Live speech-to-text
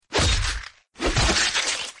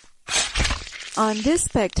On this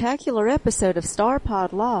spectacular episode of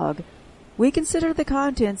StarPod Log, we consider the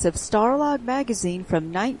contents of Starlog magazine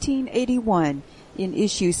from 1981 in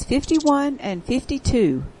issues 51 and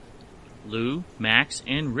 52. Lou, Max,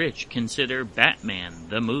 and Rich consider Batman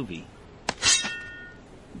the movie.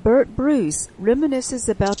 Bert Bruce reminisces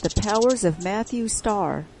about the powers of Matthew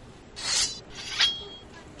Starr.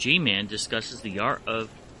 G-Man discusses the art of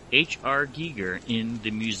H.R. Giger in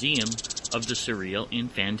the Museum of the Surreal and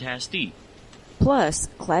Fantastique. Plus,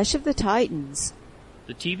 Clash of the Titans,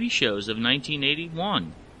 the TV shows of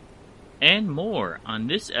 1981, and more on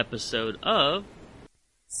this episode of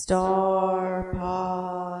StarPod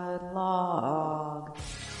Log.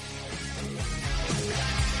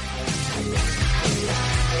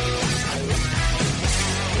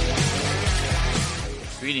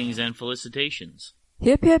 Greetings and felicitations.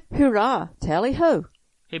 Hip hip hurrah, tally ho.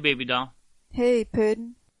 Hey baby doll. Hey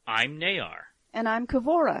Puddin'. I'm Nayar. And I'm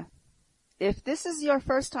Kavora. If this is your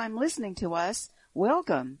first time listening to us,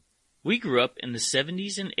 welcome. We grew up in the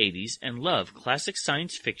 70s and 80s and love classic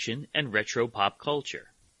science fiction and retro pop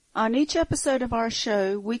culture. On each episode of our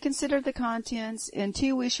show, we consider the contents in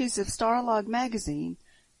 2 issues of Starlog magazine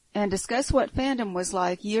and discuss what fandom was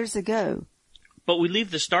like years ago. But we leave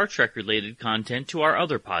the Star Trek-related content to our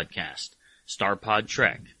other podcast, StarPod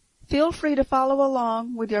Trek. Feel free to follow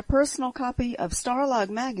along with your personal copy of Starlog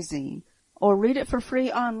magazine or read it for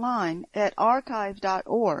free online at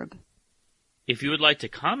archive.org. If you would like to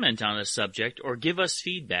comment on a subject or give us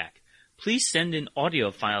feedback, please send an audio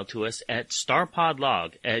file to us at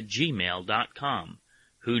starpodlog@gmail.com.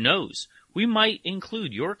 Who knows, we might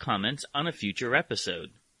include your comments on a future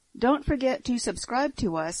episode. Don't forget to subscribe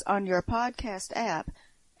to us on your podcast app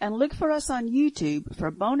and look for us on YouTube for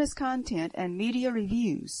bonus content and media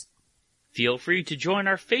reviews. Feel free to join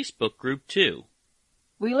our Facebook group too.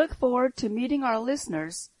 We look forward to meeting our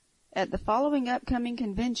listeners at the following upcoming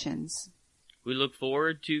conventions. We look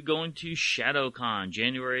forward to going to ShadowCon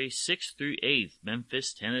January 6th through 8th,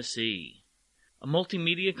 Memphis, Tennessee. A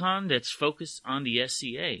multimedia con that's focused on the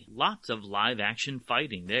SCA. Lots of live action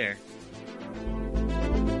fighting there.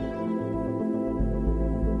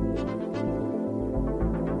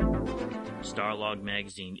 Starlog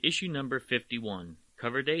Magazine, issue number 51.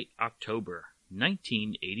 Cover date October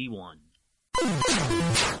 1981.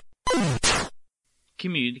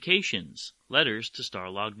 Communications. Letters to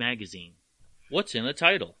Starlog Magazine. What's in the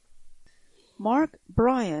title? Mark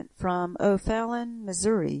Bryant from O'Fallon,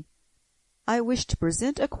 Missouri. I wish to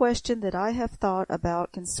present a question that I have thought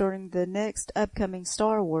about concerning the next upcoming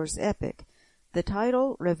Star Wars epic. The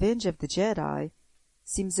title, Revenge of the Jedi,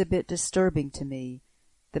 seems a bit disturbing to me.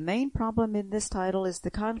 The main problem in this title is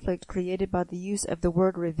the conflict created by the use of the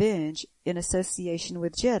word revenge in association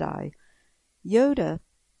with Jedi. Yoda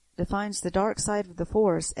defines the dark side of the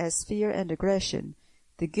Force as fear and aggression.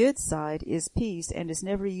 The good side is peace and is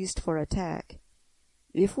never used for attack.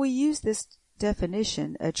 If we use this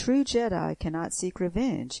definition, a true Jedi cannot seek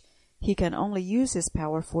revenge. He can only use his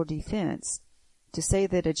power for defense. To say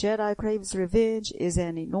that a Jedi craves revenge is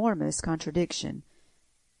an enormous contradiction.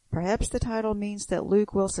 Perhaps the title means that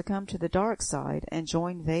Luke will succumb to the dark side and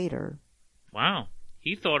join Vader. Wow,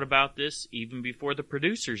 he thought about this even before the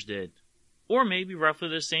producers did. Or maybe roughly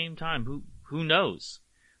the same time, who knows?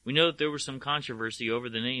 We know that there was some controversy over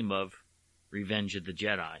the name of Revenge of the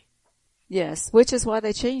Jedi. Yes, which is why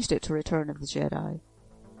they changed it to Return of the Jedi.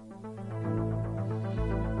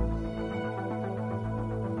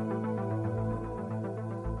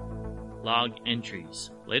 Log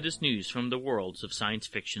entries. Latest news from the worlds of science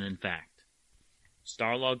fiction and fact.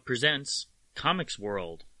 Starlog presents Comics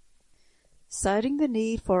World. Citing the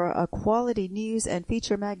need for a quality news and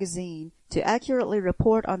feature magazine to accurately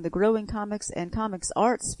report on the growing comics and comics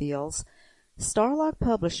arts fields, Starlog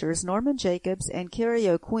publishers Norman Jacobs and Kerry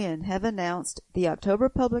O'Quinn have announced the October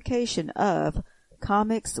publication of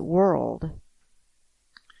Comics World.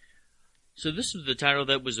 So this was the title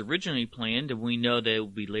that was originally planned, and we know that it will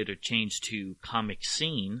be later changed to Comic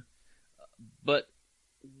Scene. But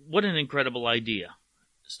what an incredible idea.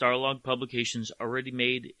 Starlog Publications already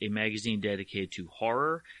made a magazine dedicated to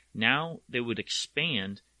horror. Now they would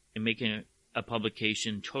expand and make a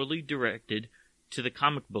publication totally directed to the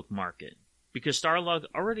comic book market. Because Starlog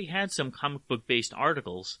already had some comic book based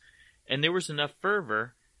articles, and there was enough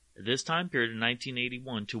fervor at this time period in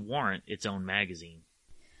 1981 to warrant its own magazine.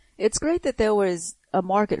 It's great that there was a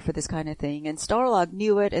market for this kind of thing, and Starlog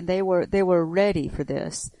knew it, and they were ready for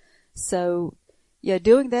this. So, yeah,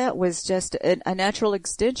 doing that was just a natural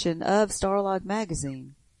extension of Starlog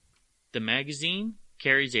magazine. The magazine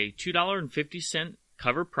carries a $2.50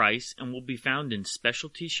 cover price and will be found in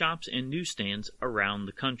specialty shops and newsstands around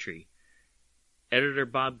the country. Editor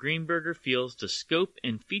Bob Greenberger feels the scope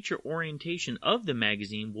and feature orientation of the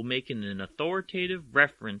magazine will make it an authoritative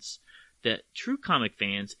reference that true comic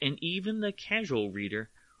fans and even the casual reader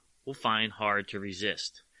will find hard to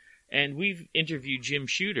resist. And we've interviewed Jim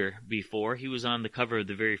Shooter before. He was on the cover of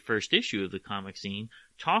the very first issue of the Comic Scene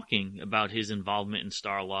talking about his involvement in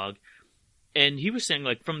Starlog. And he was saying,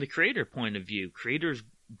 like, from the creator point of view, creators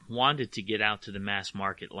wanted to get out to the mass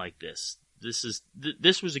market like this.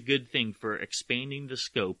 This was a good thing for expanding the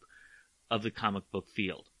scope of the comic book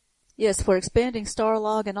field. Yes, for expanding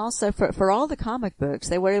Starlog, and also for all the comic books.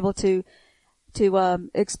 They were able to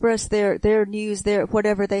express their news,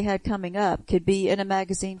 whatever they had coming up could be in a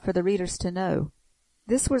magazine for the readers to know.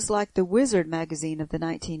 This was like the Wizard magazine of the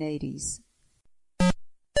 1980s.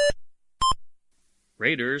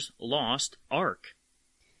 Raiders lost Ark.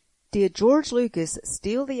 Did George Lucas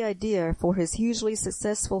steal the idea for his hugely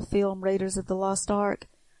successful film Raiders of the Lost Ark?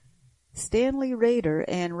 Stanley Rader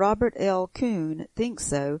and Robert L. Kuhn think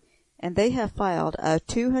so, and they have filed a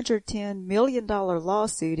 $210 million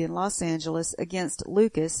lawsuit in Los Angeles against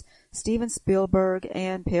Lucas, Steven Spielberg,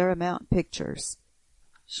 and Paramount Pictures.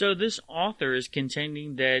 So this author is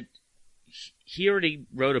contending that he already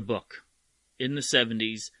wrote a book in the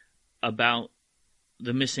 70s about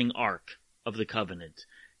the missing Ark of the Covenant.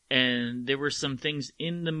 And there were some things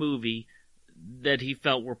in the movie that he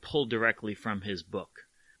felt were pulled directly from his book.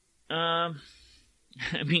 I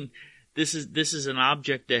mean, this is an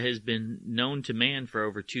object that has been known to man for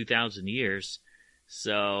over 2,000 years.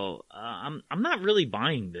 So I'm not really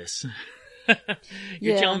buying this.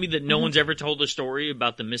 You're telling me that no one's ever told a story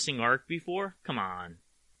about the missing Ark before? Come on.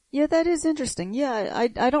 Yeah, that is interesting. Yeah,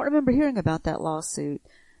 I don't remember hearing about that lawsuit.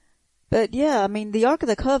 But yeah, I mean, the Ark of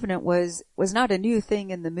the Covenant was not a new thing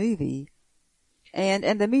in the movie.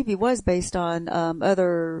 And the movie was based on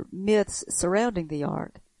other myths surrounding the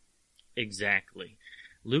Ark. Exactly.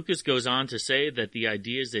 Lucas goes on to say that the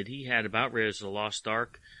ideas that he had about Raiders of the Lost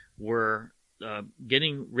Ark were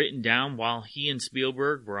getting written down while he and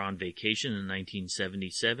Spielberg were on vacation in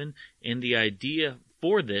 1977, and the idea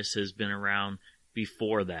for this has been around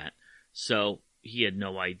before that. So he had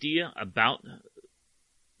no idea about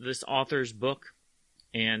this author's book,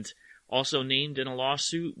 and also named in a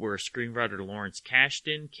lawsuit were screenwriter Lawrence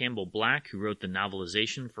Kasdan, Campbell Black, who wrote the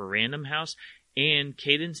novelization for Random House, and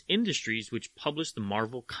Cadence Industries, which published the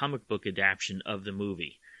Marvel comic book adaptation of the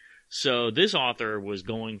movie. So this author was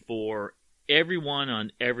going for everyone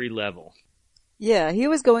on every level. Yeah, he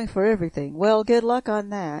was going for everything. Well, good luck on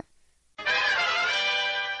that.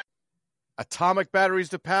 Atomic batteries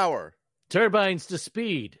to power. Turbines to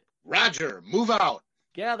speed. Roger, move out.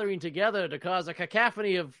 Gathering together to cause a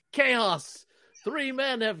cacophony of chaos. 3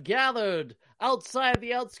 men have gathered outside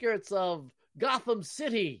the outskirts of Gotham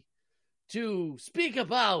City to speak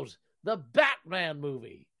about the Batman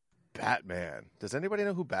movie. Batman. Does anybody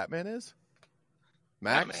know who Batman is?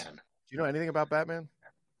 Max? Batman. Do you know anything about Batman?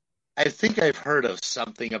 I think I've heard of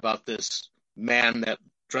something about this man that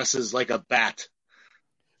dresses like a bat.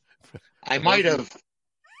 I might have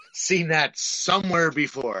seen that somewhere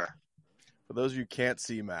before. For those of you who can't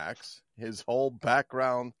see Max, his whole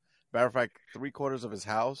background, matter of fact, 3/4 of his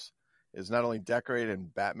house is not only decorated in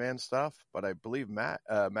Batman stuff, but I believe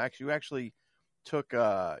Max, you actually took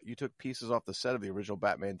pieces off the set of the original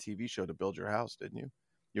Batman TV show to build your house, didn't you?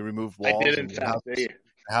 You removed walls. I did, in fact. The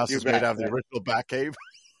house is made out of the original Batcave.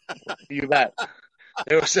 You bet.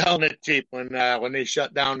 They were selling it cheap when they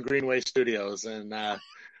shut down Greenway Studios, and I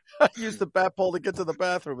used the bat pole to get to the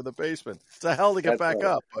bathroom in the basement. It's a hell to get back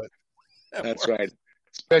up, but that's right.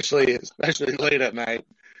 Especially late at night.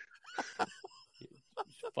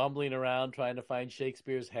 Fumbling around trying to find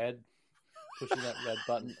Shakespeare's head, pushing that red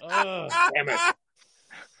button. Oh, damn it.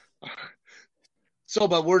 So,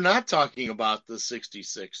 but we're not talking about the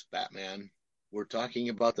 66 Batman. We're talking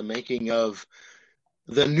about the making of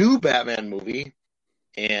the new Batman movie.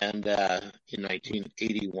 And in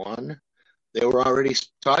 1981, they were already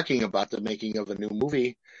talking about the making of a new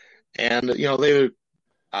movie. And, they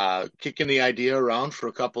were kicking the idea around for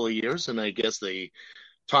a couple of years. And I guess they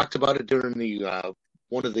talked about it during the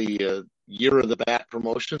one of the Year of the Bat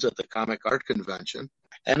promotions at the Comic Art Convention.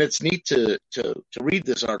 And it's neat to read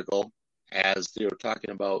this article as they were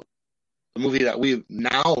talking about the movie that we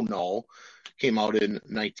now know came out in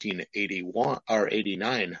 1981 or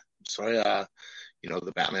 89. Sorry,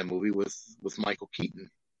 the Batman movie with Michael Keaton.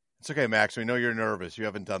 It's okay, Max. We know you're nervous. You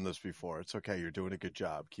haven't done this before. It's okay. You're doing a good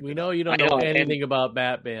job. We know you don't know anything about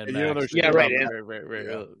Batman, Max. Yeah, right.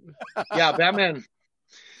 Yeah, Batman.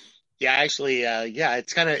 Yeah, actually,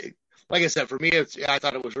 it's kind of, like I said, for me, I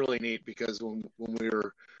thought it was really neat because when we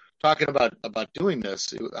were talking about doing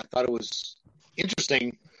this, I thought it was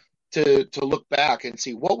interesting to look back and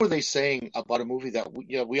see what were they saying about a movie that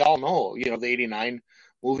we all know, the '89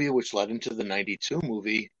 movie, which led into the '92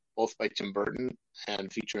 movie, both by Tim Burton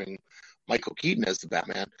and featuring Michael Keaton as the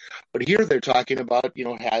Batman. But here they're talking about,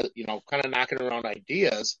 kind of knocking around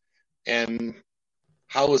ideas and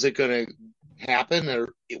how was it going to happen,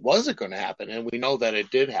 or it wasn't going to happen, and we know that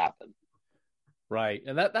it did happen. Right,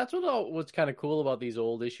 and that's what's kind of cool about these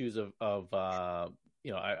old issues of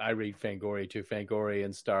I read Fangoria too. Fangoria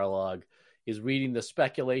and Starlog is reading the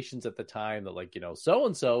speculations at the time that so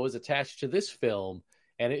and so is attached to this film,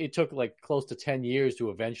 and it took close to 10 years to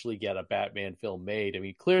eventually get a Batman film made. I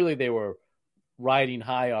mean, clearly they were riding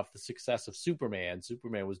high off the success of Superman.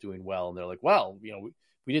 Superman was doing well, and they're like, well,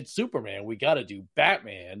 we did Superman, we got to do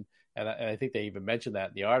Batman. And I think they even mentioned that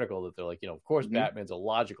in the article, that they're like, of course, Batman's a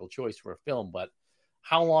logical choice for a film, but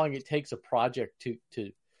how long it takes a project to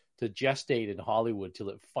gestate in Hollywood till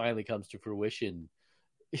it finally comes to fruition,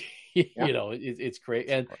 it's great.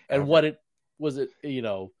 And what it was,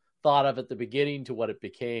 thought of at the beginning to what it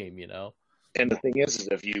became, And the thing is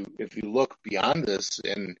if you look beyond this,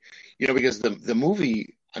 and because the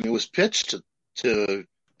movie, I mean, was pitched to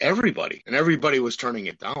everybody, and everybody was turning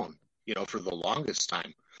it down, for the longest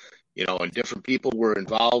time, and different people were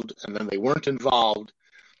involved, and then they weren't involved.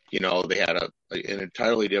 They had an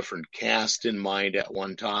entirely different cast in mind at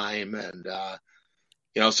one time, and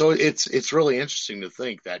so it's really interesting to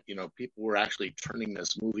think that people were actually turning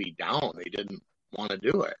this movie down. They didn't want to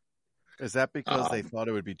do it. Is that because they thought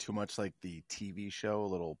it would be too much like the TV show, a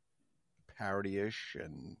little parody-ish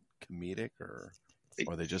and comedic, or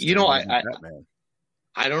they just Batman?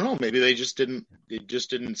 I don't know. Maybe they just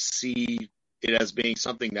didn't see it as being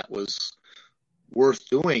something that was worth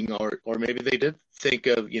doing, or maybe they did think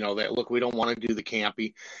of that, look, we don't want to do the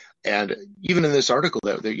campy. And even in this article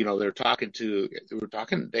that they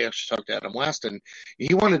actually talked to Adam West, and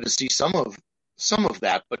he wanted to see some of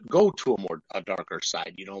that, but go to a darker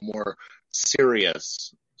side, more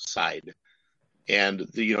serious side. And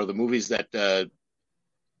the movies that that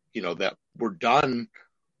were done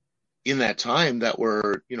in that time that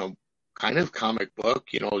were kind of comic book,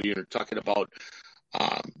 you're talking about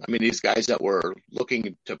these guys that were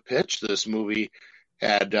looking to pitch this movie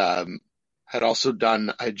had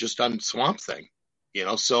just done Swamp Thing,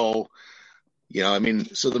 so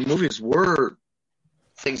the movies were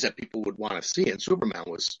things that people would want to see, and Superman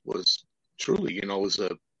was truly, was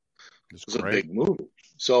a big movie.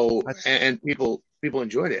 So, and people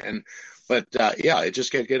enjoyed it, but it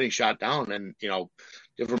just kept getting shot down, and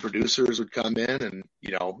different producers would come in, and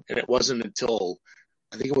and it wasn't until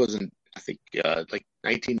like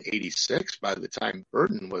 1986 by the time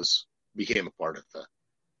Burton became a part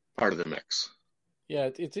of the mix. Yeah,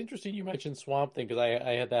 it's interesting you mentioned Swamp Thing, because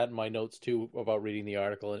I had that in my notes too about reading the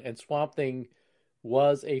article, and Swamp Thing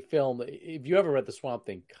was a film. If you ever read the Swamp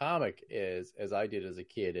Thing comic, as I did as a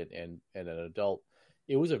kid and an adult,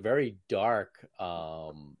 it was a very dark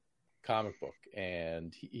comic book,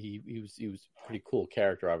 and he was a pretty cool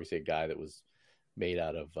character. Obviously, a guy that was made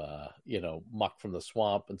out of muck from the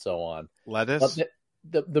swamp and so on. Lettuce.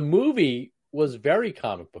 But the movie was very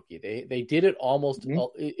comic booky. They did it almost.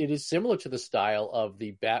 It is similar to the style of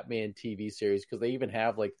the Batman TV series, because they even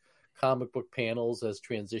have comic book panels as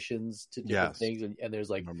transitions to different things, and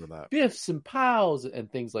there's biffs and pows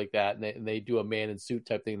and things like that, and they do a man in suit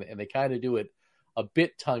type thing, and they kind of do it a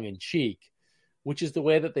bit tongue in cheek, which is the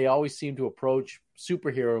way that they always seem to approach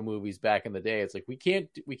superhero movies back in the day. It's like, we can't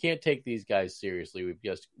take these guys seriously.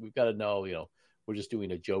 We've got to know, we're just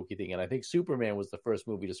doing a jokey thing. And I think Superman was the first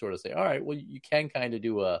movie to sort of say, all right, well, you can kind of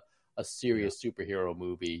do a serious superhero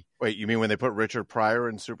movie. Wait, you mean when they put Richard Pryor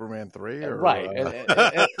in Superman 3? Right. And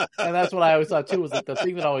that's what I always thought too, was that the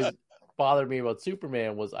thing that always bothered me about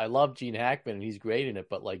Superman was, I love Gene Hackman and he's great in it,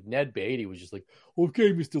 but Ned Beatty was just like,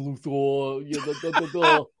 okay, Mr. Luthor.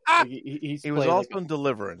 He was also in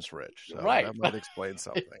Deliverance, Rich. So right. That might explain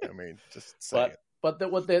something. I mean, just saying. But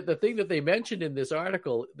the thing that they mentioned in this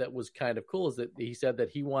article that was kind of cool is that he said that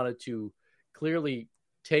he wanted to clearly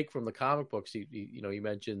take from the comic books. He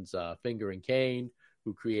mentions Finger and Kane,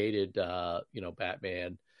 who created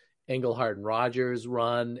Batman, Englehart and Rogers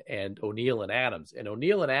run, and O'Neill and Adams. And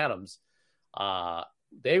O'Neill and Adams,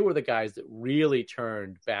 they were the guys that really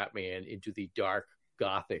turned Batman into the dark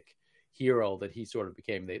gothic hero that he sort of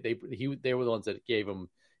became. They were the ones that gave him,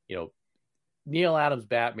 Neil Adams'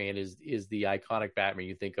 Batman is the iconic Batman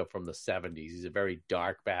you think of from the 70s. He's a very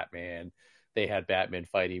dark Batman. They had Batman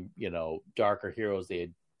fighting, darker heroes. They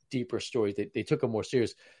had deeper stories. They took him more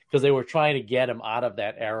serious because they were trying to get him out of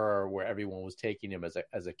that era where everyone was taking him as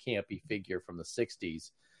a campy figure from the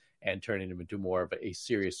 60s and turning him into more of a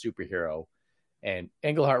serious superhero. And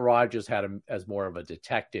Engelhart Rogers had him as more of a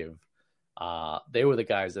detective. They were the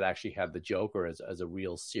guys that actually had the Joker as a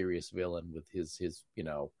real serious villain with his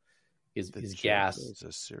gas. Is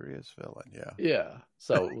a serious villain, yeah. Yeah.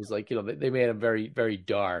 So it was like, they made him very, very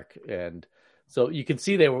dark. And so you can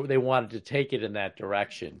see they wanted to take it in that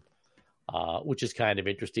direction, which is kind of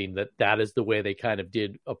interesting that is the way they kind of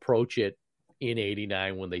did approach it in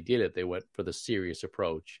 89 when they did it. They went for the serious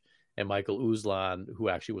approach. And Michael Uslan, who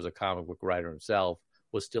actually was a comic book writer himself,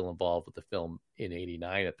 was still involved with the film in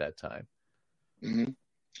 89 at that time. Mm-hmm.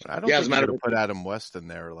 I don't think you would have put Adam West in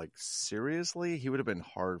there. Like, seriously, he would have been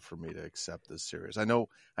hard for me to accept this serious. I know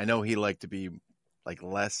he liked to be like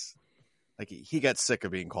less, like he got sick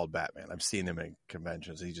of being called Batman. I've seen him in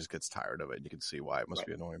conventions. He just gets tired of it. You can see why. It must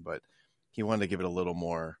be annoying, but he wanted to give it a little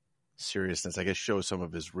more seriousness. I guess show some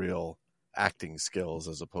of his real acting skills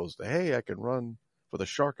as opposed to, hey, I can run with a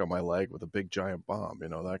shark on my leg with a big giant bomb,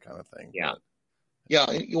 that kind of thing. Yeah. Yeah,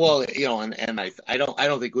 well, and I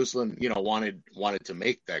don't think Uslan, wanted to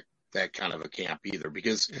make that kind of a camp either,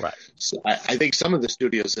 because so I think some of the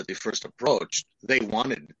studios that they first approached, they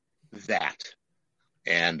wanted that,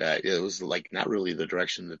 and it was like not really the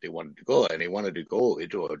direction that they wanted to go, and they wanted to go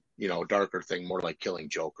into a darker thing, more like Killing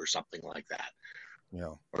Joke or something like that,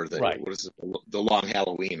 or what is it, the Long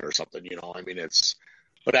Halloween or something, I mean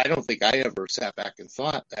but I don't think I ever sat back and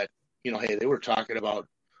thought that hey, they were talking about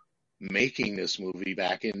making this movie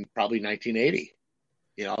back in probably 1980,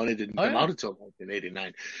 and it didn't come out until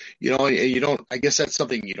 1989. You don't. I guess that's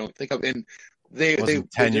something you don't think of. And they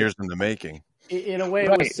 10 years in the making. In a way,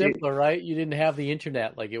 it was simpler, right? You didn't have the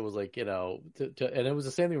internet, like it was like and it was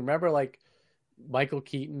the same thing. Remember, like Michael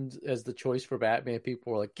Keaton as the choice for Batman.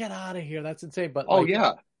 People were like, "Get out of here, that's insane!" But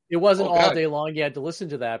it wasn't all day long. You had to listen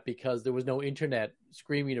to that because there was no internet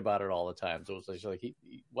screaming about it all the time. So it was like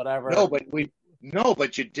whatever. No,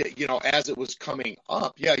 but you did, as it was coming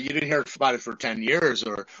up. Yeah, you didn't hear about it for 10 years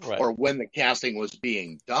or when the casting was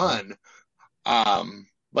being done,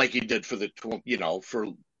 like you did for for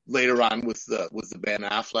later on with the Ben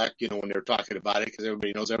Affleck, when they were talking about it, because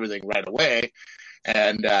everybody knows everything right away.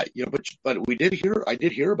 And, but I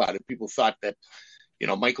did hear about it. People thought that,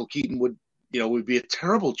 Michael Keaton would be a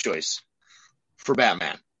terrible choice for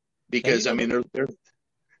Batman because, I mean,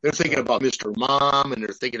 they're thinking about Mr. Mom, and they're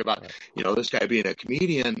thinking about, this guy being a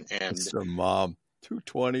comedian. And Mr. Mom,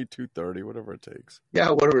 220, 230, whatever it takes. Yeah,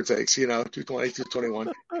 whatever it takes, 220,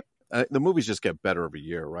 221. The movies just get better every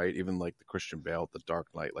year, right? Even like the Christian Bale, The Dark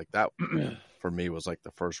Knight, like that for me was like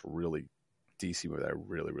the first really DC movie that I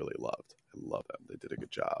really, really loved. I love them. They did a good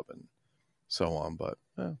job and so on. But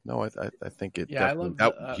no, I think it definitely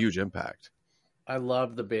that huge impact. I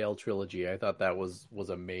loved the Bale trilogy. I thought that was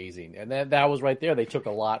amazing. And then that was right there. They took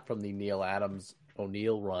a lot from the Neil Adams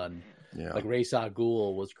O'Neill run. Yeah. Like Ra's al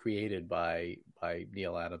Ghul was created by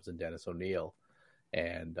Neil Adams and Dennis O'Neill.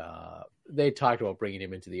 And they talked about bringing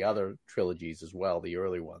him into the other trilogies as well, the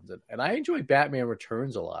early ones. And I enjoy Batman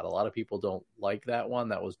Returns a lot. A lot of people don't like that one.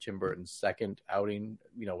 That was Tim Burton's second outing,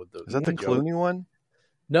 with the... Is that the Clooney one?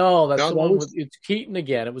 No, that's the one with it's Keaton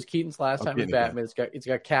again. It was Keaton's last time with Batman. Again. It's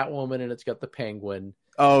got Catwoman and it's got the Penguin.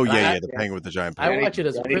 Oh yeah, the Penguin with the giant penguin. I watch it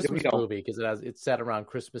as a Christmas movie because it's set around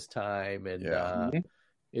Christmas time and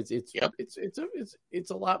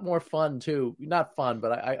it's a lot more fun too. Not fun,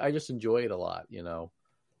 but I just enjoy it a lot,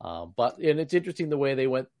 But it's interesting the way they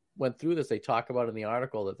went through this. They talk about in the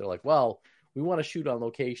article that they're like, well, we want to shoot on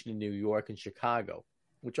location in New York and Chicago,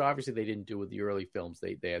 which obviously they didn't do with the early films.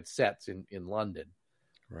 They had sets in London.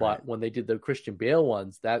 Right. But when they did the Christian Bale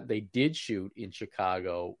ones, that they did shoot in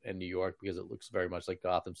Chicago and New York because it looks very much like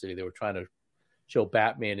Gotham City. They were trying to show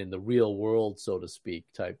Batman in the real world, so to speak,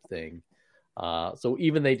 type thing. So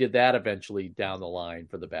even they did that eventually down the line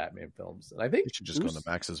for the Batman films. And I think you should just go into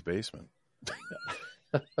Max's basement.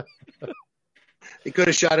 He could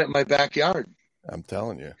have shot it in my backyard. I'm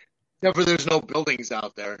telling you. Except for there's no buildings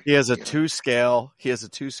out there. He has a two scale. He has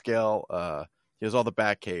all the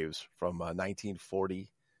Bat caves from 1940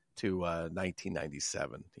 to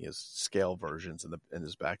 1997. He has scale versions in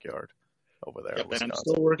his backyard over there. Yep, and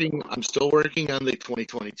I'm still working on the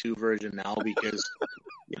 2022 version now because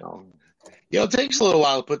it takes a little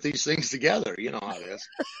while to put these things together. You know how it is.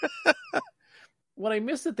 What I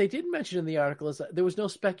missed that they didn't mention in the article is that there was no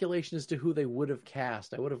speculation as to who they would have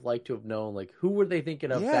cast. I would have liked to have known, like, who were they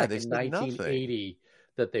thinking of back in 1980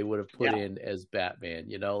 that they would have put in as Batman?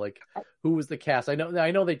 Like, who was the cast? I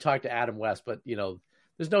know they talked to Adam West, but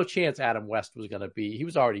there's no chance Adam West was going to be. He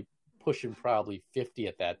was already pushing probably 50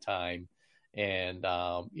 at that time, and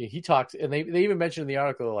he talks. And they even mentioned in the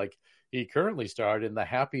article, like, he currently starred in The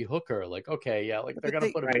Happy Hooker. Like, okay, yeah, like they're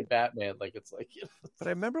gonna put him in Batman. Like, it's like. But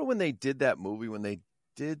I remember when they did that movie, when they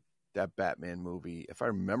did that Batman movie, if I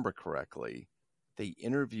remember correctly, they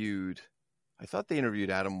interviewed. I thought they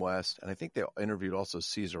interviewed Adam West, and I think they interviewed also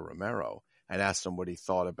Cesar Romero and asked him what he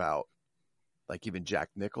thought about, like, even Jack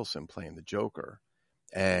Nicholson playing the Joker.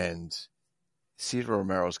 And Cesar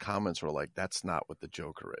Romero's comments were like, "That's not what the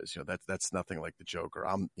Joker is. You know, that's nothing like the Joker.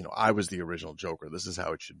 I was the original Joker. This is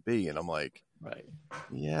how it should be." And I'm like, right,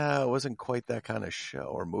 yeah, it wasn't quite that kind of show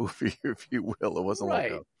or movie, if you will. It wasn't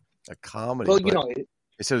like a comedy. Well,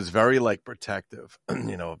 it was very like protective,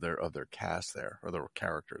 of their cast there, or their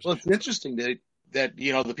characters. Well, it's interesting that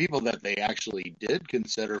the people that they actually did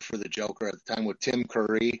consider for the Joker at the time were Tim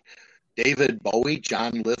Curry, David Bowie,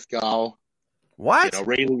 John Lithgow, what?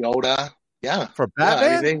 Ray Liotta. Yeah, for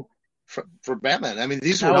Batman. Yeah, for Batman. I mean,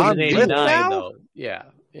 these were in '89 though. Yeah,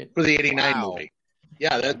 for the '89 movie.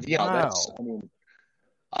 Yeah, that's. I mean,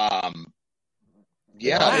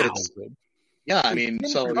 yeah, I mean,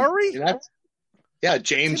 Tim Curry?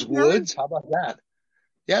 James Woods. How about that?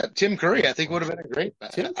 Yeah, Tim Curry. I think would have been a great.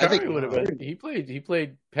 Tim Curry would have been. He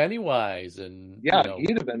played Pennywise, and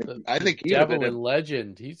he'd have been. I think he'd have been in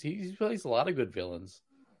Legend. He plays a lot of good villains.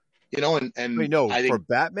 And wait, no, I think, for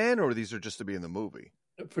Batman, or these are just to be in the movie.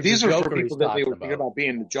 These are for people that they were thinking about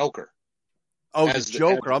being the Joker. Oh, the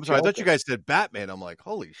Joker. I'm sorry. I thought you guys said Batman. I'm like,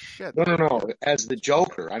 holy shit. No. As the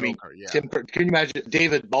Joker. I mean, Tim, can you imagine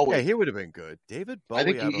David Bowie? Yeah, he would have been good. David Bowie. I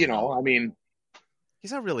think I mean,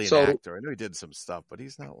 he's not really an actor. I know he did some stuff, but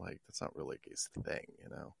he's not like, that's not really his thing,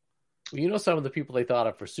 Well, some of the people they thought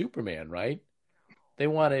of for Superman, right? They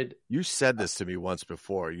wanted. You said this to me once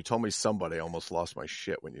before. You told me somebody. I almost lost my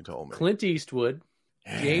shit when you told me. Clint Eastwood,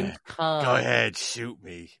 James Caan. Go ahead, shoot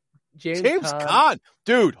me. James Caan.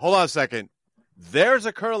 Dude, hold on a second. There's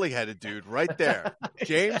a curly-headed dude right there.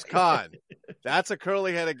 James Caan. That's a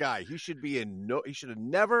curly-headed guy. He should be he should have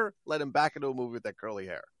never let him back into a movie with that curly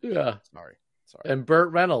hair. Yeah. Sorry. And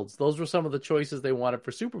Burt Reynolds. Those were some of the choices they wanted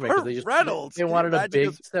for Superman. Burt Reynolds. They wanted a big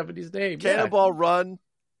 70s name. Cannonball Run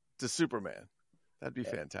to Superman. That'd be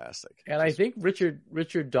fantastic. And I think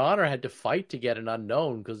Richard Donner had to fight to get an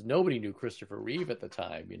unknown because nobody knew Christopher Reeve at the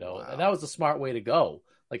time, Wow. And that was a smart way to go.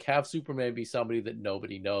 Like, have Superman be somebody that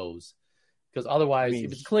nobody knows. Because otherwise,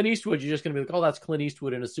 if it's Clint Eastwood, you're just going to be like, oh, that's Clint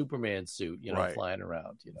Eastwood in a Superman suit, flying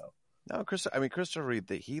around, No, Christopher Reeve,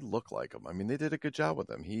 he looked like him. I mean, they did a good job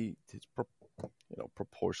with him. He's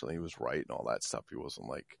proportionally, he was right and all that stuff. He wasn't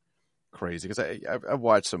like crazy. Because I've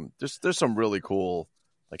watched some. There's some really cool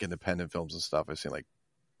like independent films and stuff. I've seen like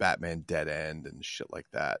Batman Dead End and shit like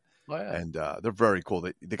that. Oh, yeah. And they're very cool.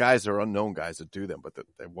 The guys are unknown guys that do them, but the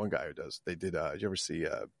one guy who does. They did. You ever see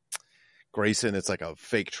Grayson? It's like a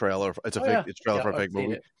fake trailer. It's a fake trailer for a fake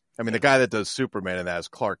movie. I mean, the guy that does Superman in that is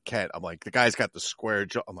Clark Kent. I'm like, the guy's got the square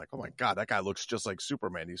jaw. I'm like, oh my God, that guy looks just like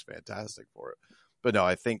Superman. He's fantastic for it. But no,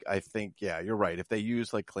 I think, yeah, you're right. If they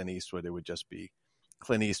use like Clint Eastwood, it would just be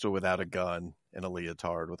Clint Eastwood without a gun and a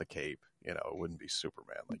leotard with a cape. It wouldn't be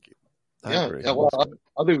Superman like you. Well,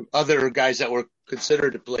 other guys that were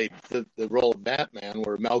considered to play the role of Batman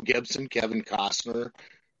were Mel Gibson, Kevin Costner,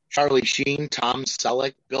 Charlie Sheen, Tom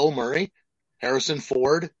Selleck, Bill Murray, Harrison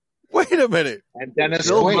Ford. Wait a minute. And Dennis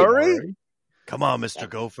Bill Quaid. Murray? Come on, Mr.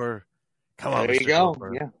 Gopher. Come on, there Mr. you go.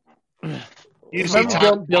 Gopher. Yeah.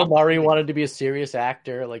 Bill Murray wanted to be a serious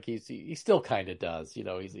actor, like he still kind of does. He's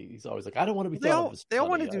always like, I don't want to be. They all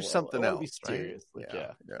want to do something else. Be serious. Right? Like,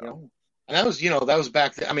 yeah. And that was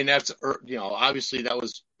back then. I mean, that's obviously that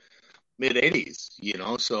was mid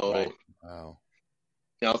 '80s. So right. Wow.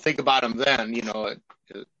 Think about him then.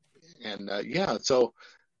 So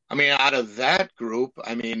I mean, out of that group,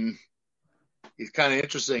 I mean, it's kind of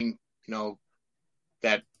interesting.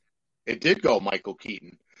 That it did go Michael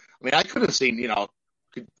Keaton. I mean, I could have seen,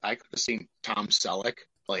 Tom Selleck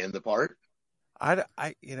playing the part.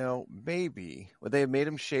 Maybe would they have made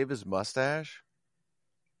him shave his mustache?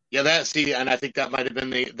 Yeah, and I think that might have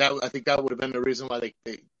been I think that would have been the reason why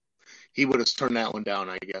he would have turned that one down.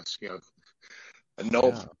 I guess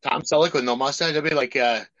Tom Selleck with no mustache. It'd be like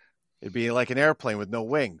it'd be like an airplane with no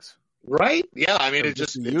wings, right? Yeah, I mean, it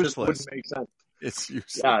just wouldn't make sense. It's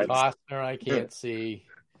useless. Yeah, Costner, I can't see.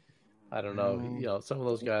 I don't know. Some of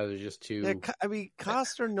those guys are just too. Yeah, I mean,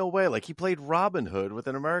 Costner, no way. Like, he played Robin Hood with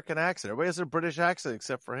an American accent. Everybody has a British accent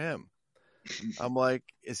except for him. I'm like,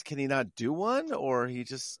 can he not do one, or he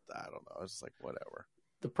just? I don't know. It's like whatever.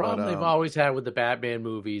 The problem they've always had with the Batman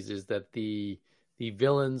movies is that the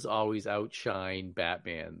villains always outshine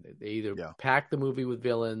Batman. They either pack the movie with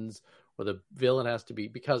villains, or the villain has to be,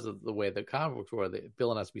 because of the way the comic books were, the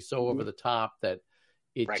villain has to be so over the top that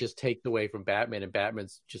it Right. just takes away from Batman, and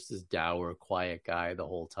Batman's just this dour, quiet guy the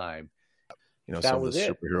whole time. Some That of was the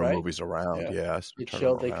it, superhero right? movies around, Yeah. turn It them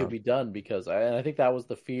showed they could around. be done because I think that was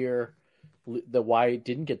the fear that why it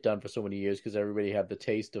didn't get done for so many years, because everybody had the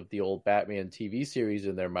taste of the old Batman TV series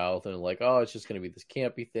in their mouth and like, oh, it's just going to be this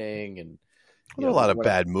campy thing, and There were a lot of what-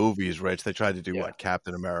 bad movies, Rich. They tried to do Yeah.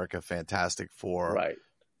 Captain America, Fantastic Four, right,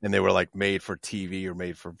 and they were like made for TV or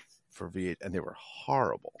made for V8, and they were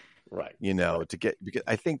horrible. right, Because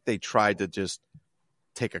I think they tried to just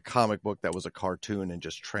take a comic book that was a cartoon and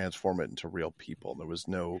just transform it into real people. There was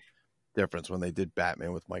no difference when they did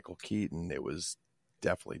Batman with Michael Keaton. It was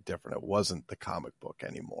definitely different. It wasn't the comic book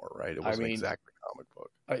anymore, right? It wasn't exactly a comic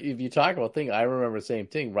book. If you talk about thing, I remember the same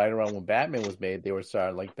thing. Right around when Batman was made, they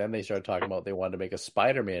started talking about they wanted to make a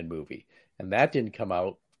Spider-Man movie, and that didn't come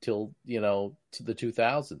out till to the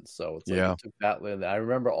 2000s. So it's like Yeah. it took that. And I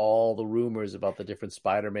remember all the rumors about the different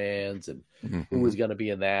Spider-Mans and who was going to be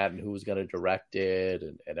in that and who was going to direct it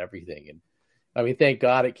and everything. And I mean, thank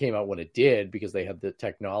God it came out when it did, because they had the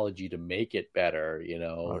technology to make it better.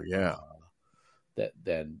 Oh yeah.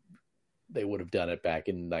 Then they would have done it back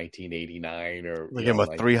in 1989 or They gave him a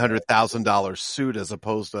 $300,000 suit as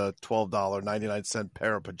opposed to a $12.99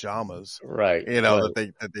 pair of pajamas. right.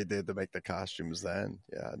 That they did to make the costumes then.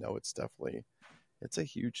 Yeah, no, it's a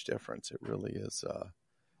huge difference. It really is.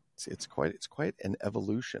 It's quite an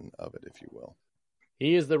evolution of it, if you will.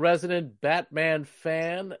 He is the resident Batman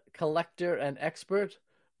fan, collector, and expert,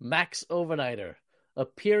 Max Overnighter,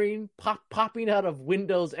 popping out of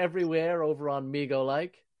windows everywhere over on Mego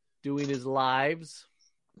Like, doing his lives.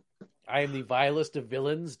 I am the vilest of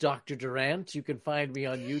villains, Dr. Durant. You can find me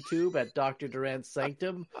on YouTube at Dr. Durant's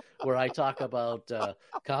Sanctum, where I talk about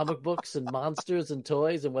comic books and monsters and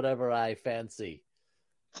toys and whatever I fancy.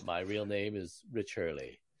 My real name is Rich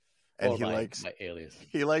Hurley. And my alias.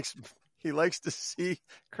 He likes to see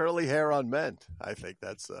curly hair on men. I think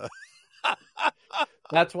that's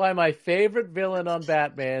That's why my favorite villain on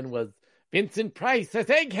Batman was Vincent Price as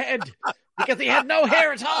Egghead, because he had no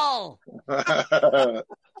hair at all.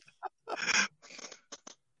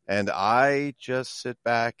 And I just sit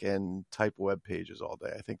back and type web pages all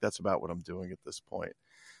day. I think that's about what I'm doing at this point.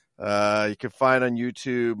 You can find on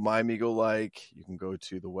YouTube My Mego Like. You can go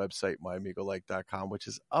to the website mymegolike.com, which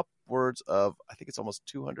is upwards of, I think it's almost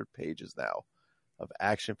 200 pages now of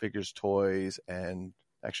action figures, toys, and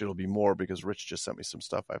actually it'll be more because Rich just sent me some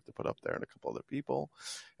stuff I have to put up there and a couple other people.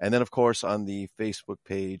 And then, of course, on the Facebook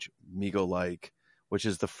page, Mego Like, which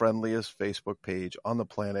is the friendliest Facebook page on the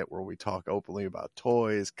planet where we talk openly about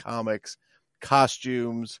toys, comics,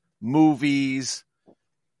 costumes, movies,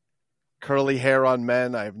 curly hair on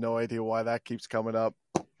men. I have no idea why that keeps coming up.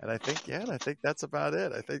 And I think that's about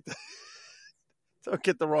it. I think don't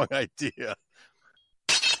get the wrong idea.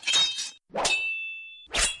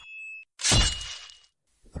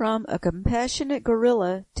 From a compassionate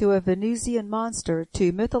gorilla to a Venusian monster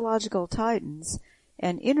to mythological titans,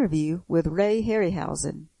 an interview with Ray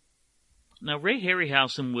Harryhausen. Now, Ray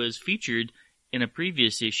Harryhausen was featured in a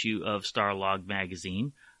previous issue of Starlog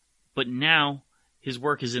magazine, but now his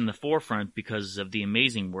work is in the forefront because of the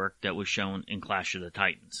amazing work that was shown in Clash of the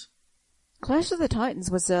Titans. Clash of the Titans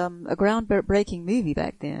was a groundbreaking movie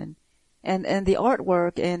back then. And the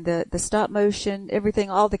artwork and the stop motion,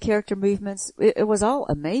 everything, all the character movements, it was all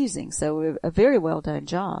amazing. So a very well done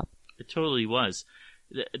job. It totally was.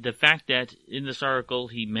 The fact that in this article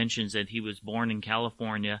he mentions that he was born in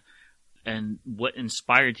California and what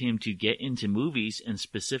inspired him to get into movies and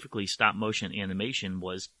specifically stop motion animation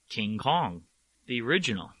was King Kong, the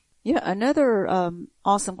original. Yeah, another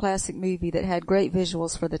awesome classic movie that had great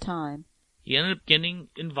visuals for the time. He ended up getting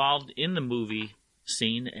involved in the movie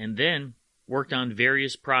scene and then worked on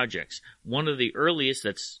various projects. One of the earliest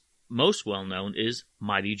that's most well known is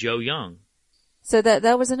Mighty Joe Young. So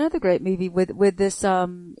that was another great movie with this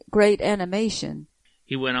great animation.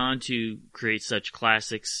 He went on to create such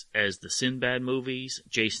classics as the Sinbad movies,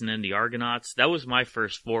 Jason and the Argonauts. That was my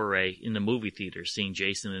first foray in the movie theater, seeing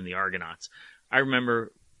Jason and the Argonauts. I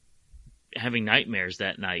remember having nightmares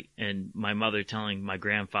that night and my mother telling my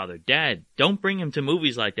grandfather, "Dad, don't bring him to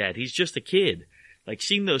movies like that. He's just a kid." Like,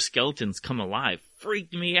 seeing those skeletons come alive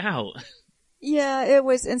freaked me out. Yeah, it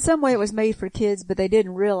was, in some way it was made for kids, but they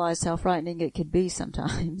didn't realize how frightening it could be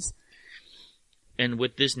sometimes. And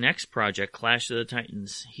with this next project, Clash of the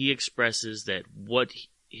Titans, he expresses that what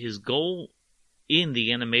his goal in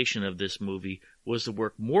the animation of this movie was to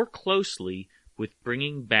work more closely with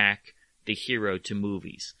bringing back the hero to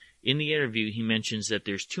movies. In the interview, he mentions that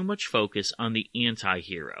there's too much focus on the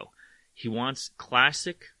anti-hero. He wants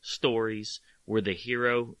classic stories where the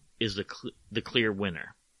hero is the clear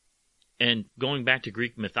winner. And going back to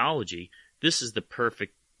Greek mythology, this is the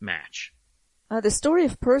perfect match. The story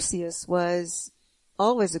of Perseus was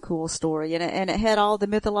always a cool story, and it had all the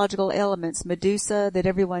mythological elements, Medusa that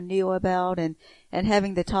everyone knew about, and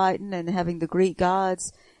having the Titan and having the Greek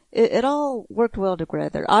gods. It all worked well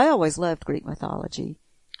together. I always loved Greek mythology.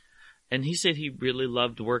 And he said he really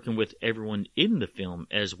loved working with everyone in the film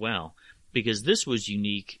as well, because this was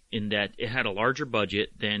unique in that it had a larger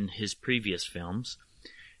budget than his previous films.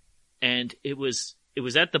 And it was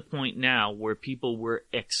at the point now where people were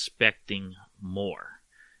expecting more.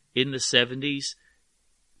 In the 70s,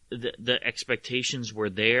 the expectations were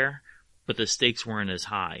there, but the stakes weren't as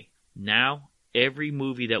high. Now, every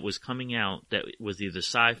movie that was coming out that was either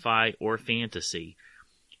sci-fi or fantasy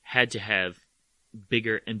had to have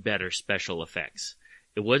bigger and better special effects.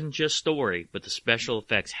 It wasn't just story, but the special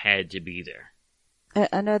effects had to be there.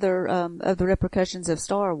 Another of the repercussions of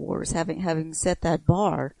Star Wars having set that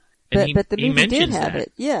bar. But the movie did have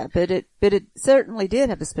it. Yeah, but it certainly did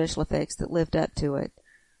have the special effects that lived up to it.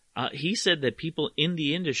 He said that people in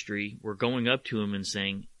the industry were going up to him and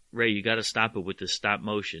saying, Ray, you got to stop it with this stop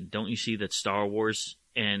motion. Don't you see that Star Wars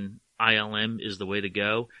and ILM is the way to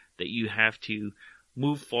go? That you have to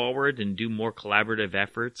move forward and do more collaborative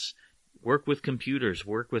efforts, work with computers,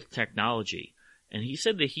 work with technology. And he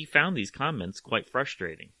said that he found these comments quite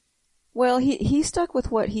frustrating. Well, he stuck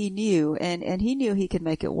with what he knew, and he knew he could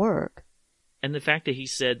make it work. And the fact that he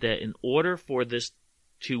said that in order for this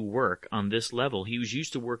to work on this level, he was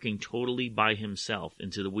used to working totally by himself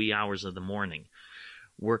into the wee hours of the morning,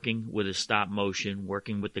 working with his stop motion,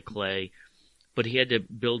 working with the clay, but he had to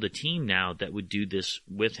build a team now that would do this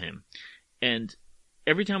with him. And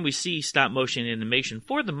every time we see stop motion animation,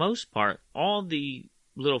 for the most part, all the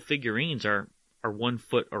little figurines are 1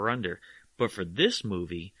 foot or under. But for this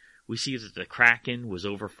movie, we see that the Kraken was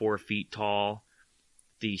over 4 feet tall.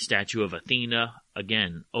 The statue of Athena,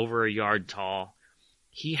 again, over a yard tall.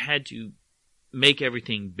 He had to make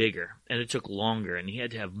everything bigger, and it took longer, and he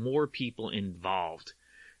had to have more people involved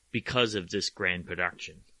because of this grand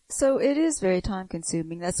production. So it is very time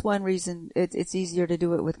consuming. That's one reason it's easier to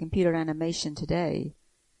do it with computer animation today.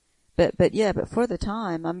 But for the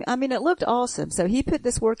time, I mean, it looked awesome. So he put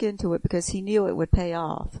this work into it because he knew it would pay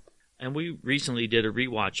off. And we recently did a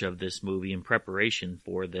rewatch of this movie in preparation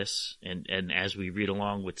for this, and as we read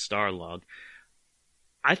along with Starlog.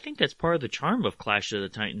 I think that's part of the charm of Clash of the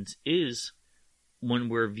Titans is when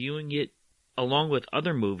we're viewing it along with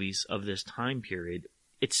other movies of this time period,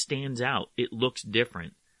 it stands out. It looks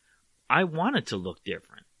different. I want it to look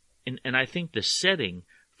different. And I think the setting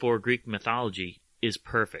for Greek mythology is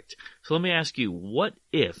perfect. So let me ask you, what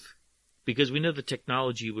if, because we know the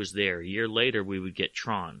technology was there, a year later we would get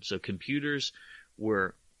Tron. So computers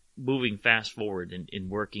were moving fast forward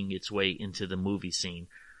and working its way into the movie scene.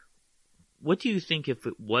 What do you think if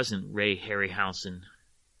it wasn't Ray Harryhausen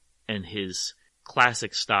and his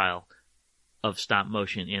classic style of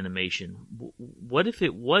stop-motion animation? What if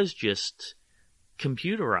it was just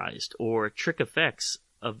computerized or trick effects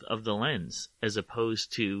of the lens as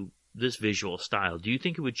opposed to this visual style? Do you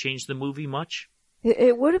think it would change the movie much?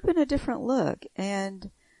 It would have been a different look. And,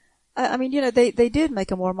 I mean, they did make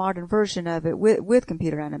a more modern version of it with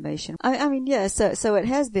computer animation. I mean, yeah, so it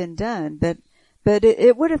has been done, but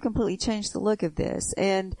it would have completely changed the look of this.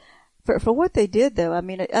 And for what they did though, I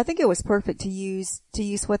mean, I think it was perfect to use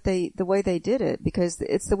the way they did it, because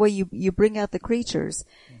it's the way you bring out the creatures.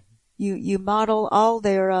 You model all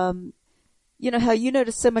their, how you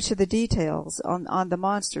notice so much of the details on the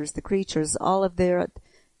monsters, the creatures, all of their,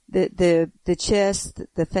 the chest,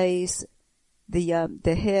 the face,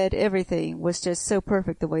 the head, everything was just so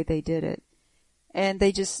perfect the way they did it. And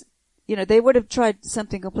they just, they would have tried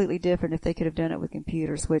something completely different if they could have done it with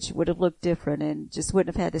computers, which would have looked different and just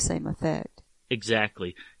wouldn't have had the same effect.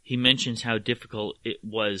 Exactly. He mentions how difficult it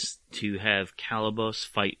was to have Calibos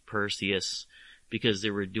fight Perseus because they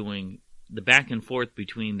were doing the back and forth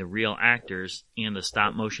between the real actors and the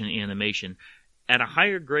stop motion animation at a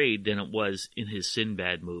higher grade than it was in his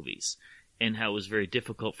Sinbad movies, and how it was very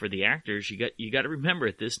difficult for the actors. You got to remember,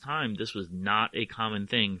 at this time, this was not a common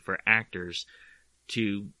thing for actors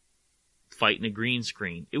to fight in a green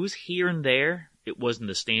screen. It was here and there. It wasn't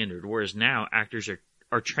the standard. Whereas now actors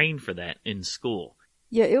are trained for that in school.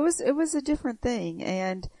 Yeah, it was a different thing,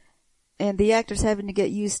 and the actors having to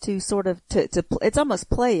get used to sort of to it's almost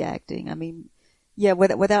play acting. I mean, yeah,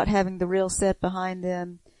 without having the real set behind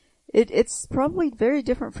them, it's probably very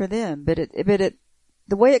different for them. But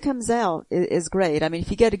the way it comes out is great. I mean,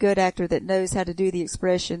 if you get a good actor that knows how to do the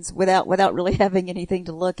expressions without really having anything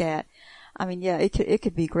to look at, I mean, yeah, it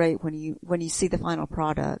could be great when you see the final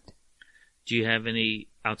product. Do you have any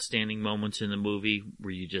outstanding moments in the movie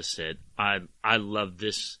where you just said, I love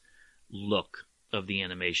this look of the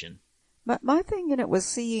animation? My thing in it was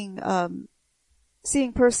seeing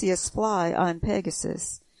Perseus fly on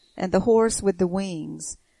Pegasus and the horse with the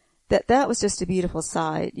wings. That was just a beautiful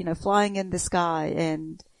sight, flying in the sky,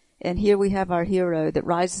 and here we have our hero that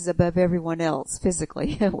rises above everyone else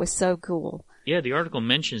physically. It was so cool. Yeah, the article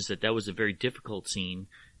mentions that was a very difficult scene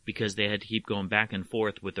because they had to keep going back and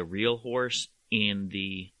forth with the real horse and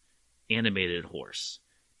the animated horse,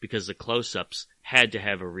 because the close-ups had to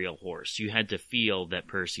have a real horse. You had to feel that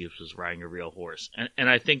Perseus was riding a real horse. And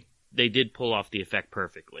I think they did pull off the effect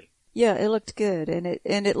perfectly. Yeah, it looked good, and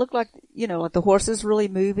it looked like, like the horse was really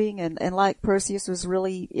moving, and like Perseus was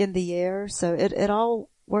really in the air, so it all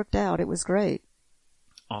worked out. It was great.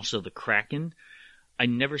 Also, the Kraken. I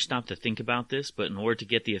never stopped to think about this, but in order to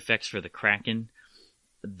get the effects for the Kraken,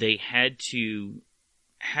 they had to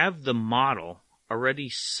have the model already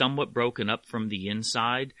somewhat broken up from the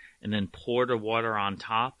inside, and then pour the water on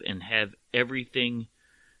top and have everything,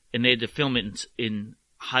 and they had to film it in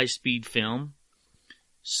high-speed film,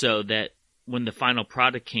 so that when the final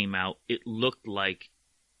product came out, it looked like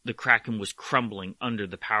the Kraken was crumbling under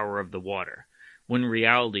the power of the water. When in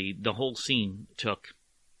reality, the whole scene took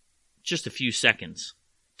just a few seconds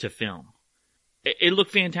to film. It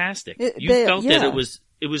looked fantastic. You felt that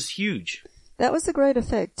it was huge. That was a great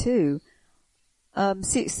effect too.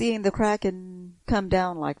 Seeing the Kraken come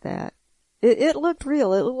down like that, it looked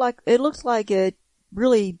real. It looked like it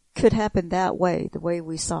really could happen that way, the way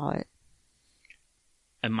we saw it.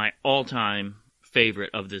 And my all-time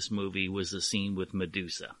favorite of this movie was the scene with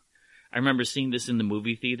Medusa. I remember seeing this in the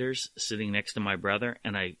movie theaters, sitting next to my brother,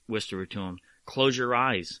 and I whispered to him, "Close your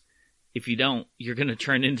eyes. If you don't, you're going to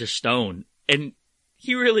turn into stone." And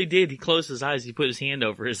he really did. He closed his eyes. He put his hand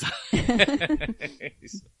over his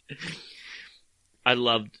eyes. I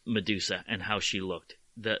loved Medusa and how she looked.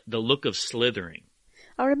 The look of slithering.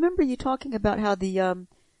 I remember you talking about how the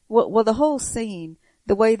the whole scene,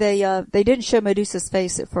 the way they didn't show Medusa's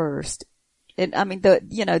face at first. And I mean the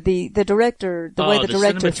director, the way the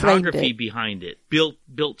director framed it. The cinematography behind it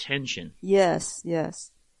built tension. Yes.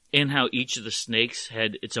 And how each of the snakes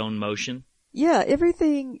had its own motion. Yeah,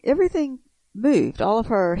 everything moved. All of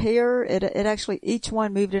her hair, it actually, each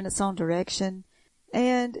one moved in its own direction.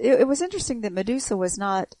 And it was interesting that Medusa was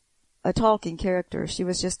not a talking character. She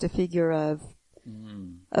was just a figure of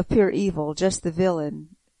pure evil, just the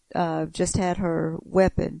villain, just had her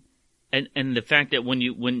weapon. And the fact that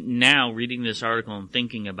when now reading this article and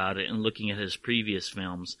thinking about it and looking at his previous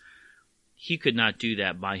films, he could not do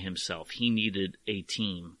that by himself. He needed a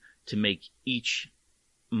team to make each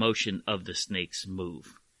motion of the snakes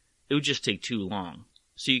move. It would just take too long.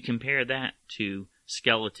 So you compare that to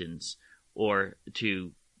skeletons or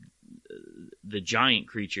to the giant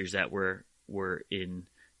creatures that were in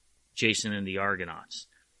Jason and the Argonauts.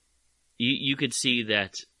 You could see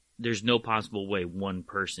that there's no possible way one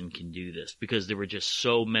person can do this because there were just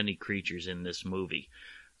so many creatures in this movie.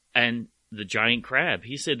 And the giant crab,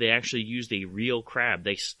 he said they actually used a real crab.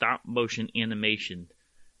 They stop motion animation,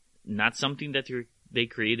 not something that they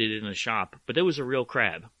created in a shop, but it was a real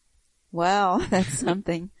crab. Wow, that's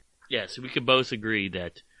something. Yes, we could both agree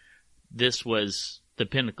that this was the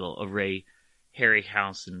pinnacle of Ray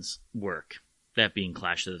Harryhausen's work, that being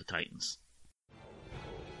Clash of the Titans.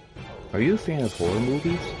 Are you a fan of horror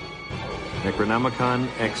movies? Necronomicon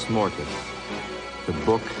Ex Mortis, the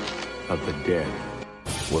Book of the Dead.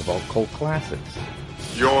 What about cult classics?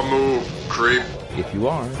 Your move, creep. If you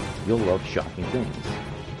are, you'll love Shocking Things.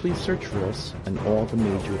 Please search for us on all the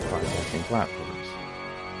major podcasting platforms.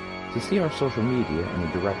 To see our social media and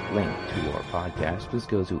a direct link to our podcast, please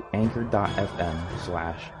go to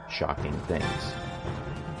anchor.fm/shockingthings.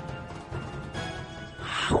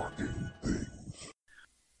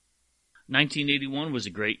 1981 was a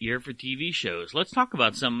great year for TV shows. Let's talk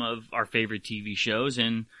about some of our favorite TV shows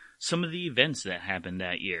and some of the events that happened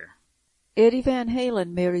that year. Eddie Van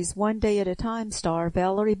Halen marries One Day at a Time star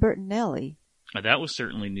Valerie Bertinelli. That was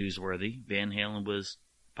certainly newsworthy. Van Halen was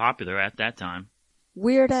popular at that time.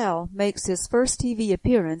 Weird Al makes his first TV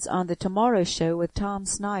appearance on The Tomorrow Show with Tom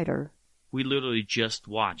Snyder. We literally just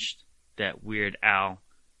watched that Weird Al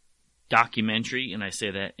documentary, and I say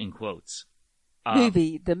that in quotes.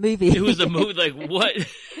 The movie. It was a movie, like, what?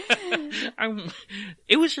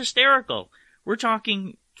 It was hysterical. We're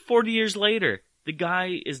talking 40 years later. The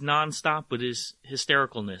guy is nonstop with his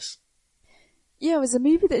hystericalness. Yeah, it was a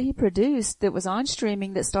movie that he produced that was on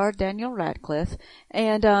streaming that starred Daniel Radcliffe.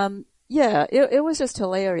 And, Yeah, it was just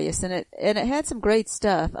hilarious, and it had some great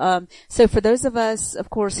stuff. So for those of us, of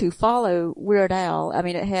course, who follow Weird Al, I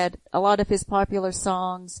mean, it had a lot of his popular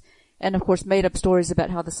songs, and of course, made up stories about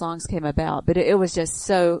how the songs came about. But it was just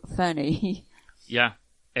so funny. Yeah,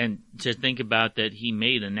 and to think about that, he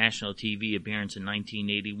made a national TV appearance in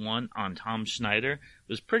 1981 on Tom Schneider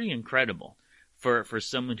was pretty incredible for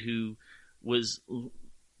someone who was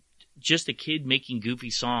just a kid making goofy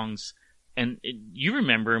songs. And you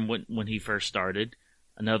remember him when he first started.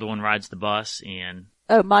 Another One Rides the Bus and...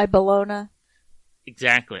 Oh, My Bologna.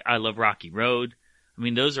 Exactly. I Love Rocky Road. I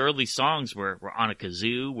mean, those early songs were on a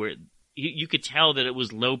kazoo where you could tell that it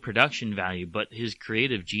was low production value, but his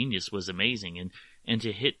creative genius was amazing. And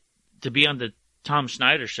to be on the Tom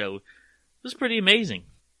Schneider show was pretty amazing.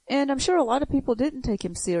 And I'm sure a lot of people didn't take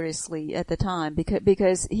him seriously at the time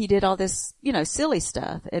because he did all this, silly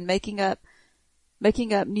stuff and making up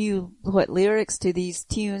new lyrics to these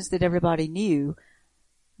tunes that everybody knew.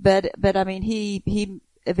 But I mean, he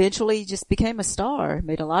eventually just became a star,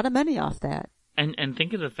 made a lot of money off that. And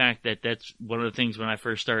think of the fact that that's one of the things when I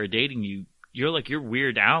first started dating you, your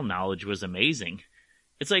Weird Al knowledge was amazing.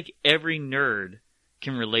 It's like every nerd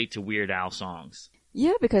can relate to Weird Al songs.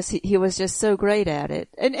 Yeah, because he was just so great at it.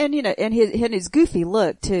 And his goofy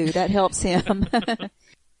look too, that helps him.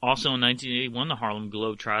 Also in 1981, the Harlem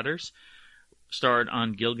Globetrotters starred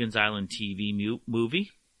on Gilligan's Island TV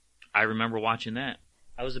movie. I remember watching that.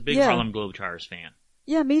 I was a big Harlem Globetrotters fan.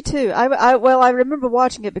 Yeah, me too. I remember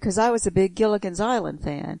watching it because I was a big Gilligan's Island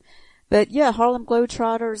fan. But yeah, Harlem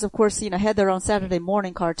Globetrotters, of course, had their own Saturday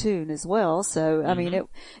morning cartoon as well. So, I mean,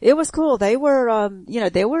 it was cool. They were,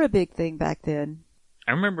 they were a big thing back then.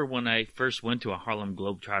 I remember when I first went to a Harlem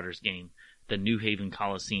Globetrotters game, the New Haven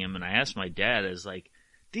Coliseum, and I asked my dad, I was like,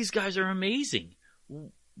 these guys are amazing.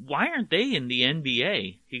 Why aren't they in the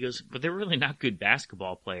NBA? He goes, but they're really not good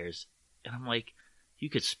basketball players. And I'm like, you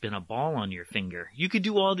could spin a ball on your finger. You could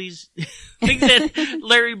do all these things that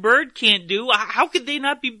Larry Bird can't do. How could they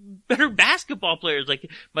not be better basketball players? Like,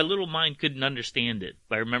 my little mind couldn't understand it.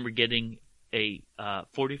 But I remember getting a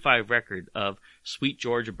 45 record of Sweet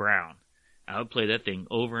Georgia Brown. I would play that thing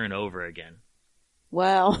over and over again.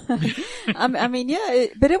 Wow. I mean, yeah,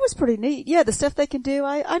 but it was pretty neat. Yeah, the stuff they can do.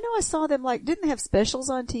 I know I saw them didn't they have specials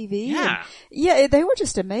on TV? Yeah. Yeah, they were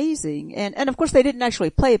just amazing. And of course they didn't actually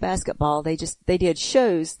play basketball. They did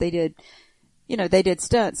shows. They did, they did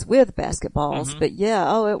stunts with basketballs. Mm-hmm. But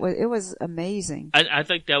yeah, it was amazing. I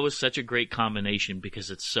think that was such a great combination because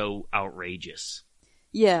it's so outrageous.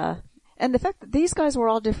 Yeah. And the fact that these guys were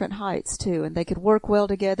all different heights too, and they could work well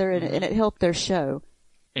together and it helped their show.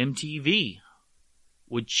 MTV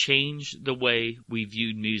would change the way we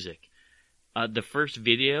viewed music. The first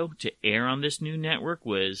video to air on this new network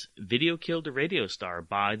was Video Killed a Radio Star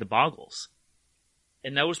by the Boggles.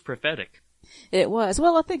 And that was prophetic. It was.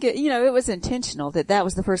 Well, I think it was intentional that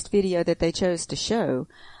was the first video that they chose to show.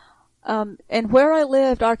 And where I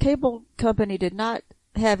lived, our cable company did not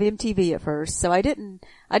have MTV at first, so I didn't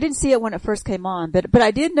see it when it first came on, but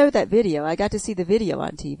I did know that video. I got to see the video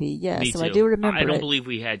on TV, yeah, Me so too. I do remember it. I don't believe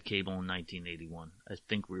we had cable in 1981. I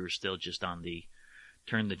think we were still just on the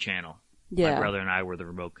turn the channel. Yeah. My brother and I were the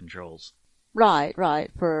remote controls. Right,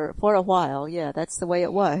 for a while, yeah, that's the way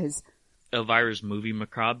it was. Elvira's Movie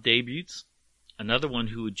Macabre debuts. Another one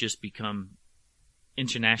who would just become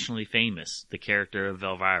internationally famous, the character of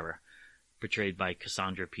Elvira, portrayed by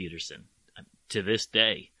Cassandra Peterson. To this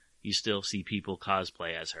day, you still see people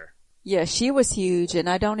cosplay as her. Yeah, she was huge, and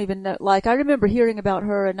I don't even know, I remember hearing about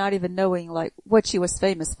her and not even knowing, what she was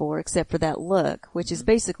famous for, except for that look, which is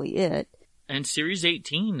basically it. And Series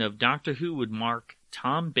 18 of Doctor Who would mark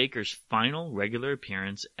Tom Baker's final regular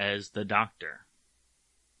appearance as the Doctor.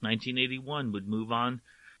 1981 would move on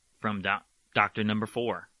from Doctor Number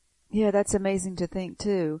 4. Yeah, that's amazing to think,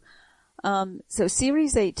 too. So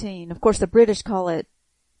Series 18, of course the British call it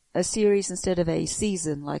a series instead of a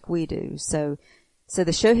season like we do. So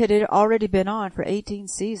the show had already been on for 18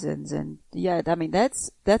 seasons, and yeah, I mean,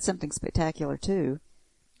 that's something spectacular too.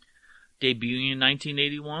 Debuting in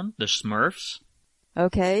 1981, The Smurfs.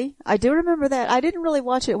 Okay. I do remember that. I didn't really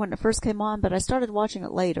watch it when it first came on, but I started watching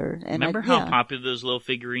it later. And remember how popular those little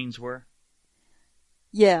figurines were?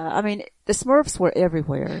 Yeah, I mean, the Smurfs were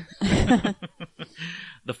everywhere.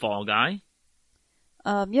 The Fall Guy.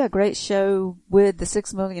 Yeah, great show with the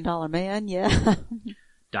 $6 Million Man, yeah.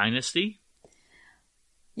 Dynasty?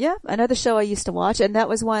 Yeah, another show I used to watch, and that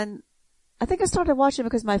was one, I think I started watching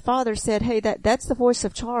because my father said, hey, that's the voice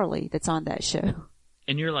of Charlie that's on that show.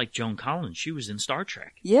 And you're like Joan Collins, she was in Star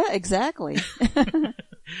Trek. Yeah, exactly.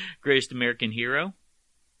 Greatest American Hero?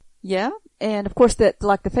 Yeah, and of course the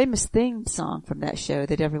famous theme song from that show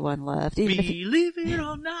that everyone loved. Believe it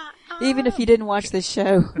or not. Even if you didn't watch the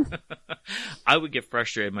show. I would get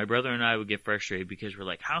frustrated. My brother and I would get frustrated because we're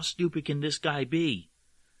like, how stupid can this guy be?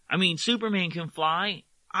 I mean, Superman can fly.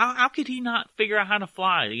 How could he not figure out how to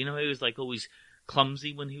fly? You know, he was like always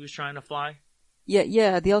clumsy when he was trying to fly.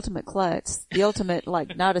 Yeah, the ultimate klutz. The ultimate,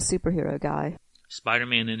 like, not a superhero guy.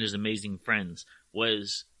 Spider-Man and His Amazing Friends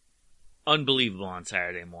was unbelievable on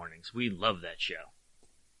Saturday mornings. We love that show.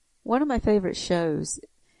 One of my favorite shows.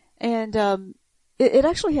 And it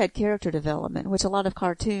actually had character development, which a lot of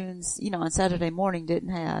cartoons, you know, on Saturday morning didn't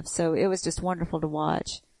have. So it was just wonderful to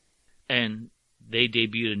watch. And they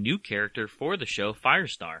debuted a new character for the show,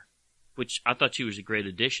 Firestar, which I thought she was a great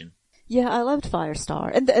addition. Yeah, I loved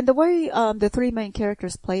Firestar. And the way the three main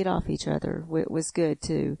characters played off each other was good,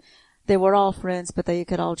 too. They were all friends, but they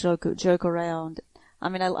could all joke around. I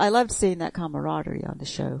mean, I loved seeing that camaraderie on the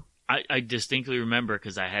show. I distinctly remember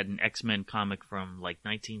because I had an X-Men comic from like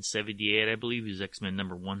 1978, I believe. It was X-Men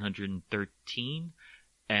number 113.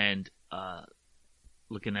 And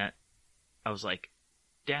looking at, I was like,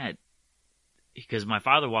 Dad, because my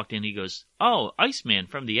father walked in, he goes, oh, Iceman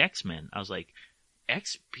from the X-Men. I was like,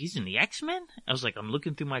 he's in the X-Men? I was like, I'm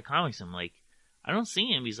looking through my comics. I'm like, I don't see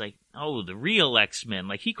him. He's like, oh, the real X-Men.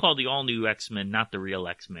 Like, he called the all-new X-Men, not the real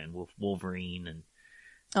X-Men, with Wolverine and...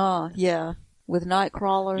 Oh, yeah. With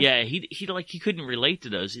Nightcrawler. Yeah, he couldn't relate to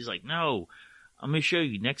those. He's like, no, I'm going to show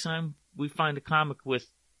you. Next time we find a comic with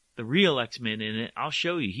the real X-Men in it, I'll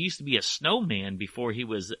show you. He used to be a snowman before he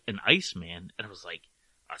was an Iceman. And I was like,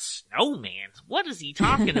 a snowman? What is he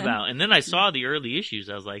talking about? And then I saw the early issues.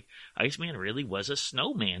 I was like, Iceman really was a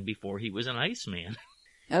snowman before he was an Iceman.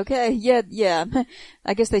 Okay, yeah.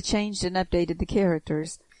 I guess they changed and updated the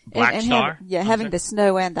characters. Black Star? Having the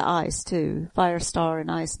snow and the ice, too. Firestar and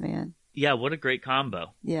Iceman. Yeah, what a great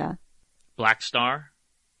combo. Yeah. Black Star,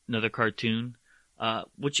 another cartoon,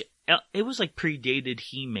 which it was like predated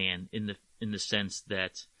He-Man in the sense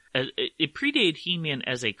that it predated He-Man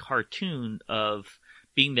as a cartoon of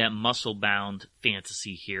being that muscle-bound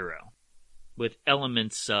fantasy hero with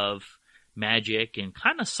elements of magic and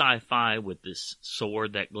kind of sci-fi with this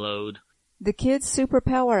sword that glowed. The Kids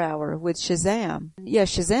Superpower Hour with Shazam. Yeah,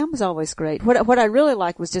 Shazam was always great. What I really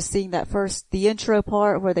liked was just seeing the intro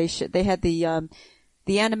part where they had the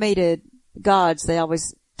animated gods they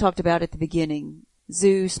always talked about at the beginning.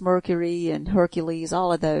 Zeus, Mercury, and Hercules,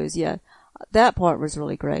 all of those. Yeah, that part was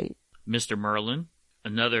really great. Mr. Merlin,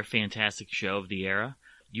 another fantastic show of the era.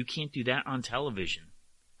 You can't do that on television,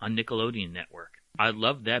 on Nickelodeon Network. I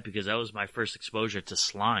loved that because that was my first exposure to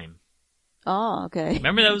slime. Oh, okay.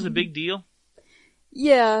 Remember that was a big deal?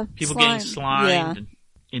 Yeah. People getting slimed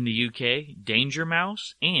in the UK, Danger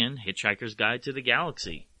Mouse, and Hitchhiker's Guide to the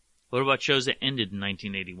Galaxy. What about shows that ended in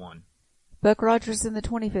 1981? Buck Rogers in the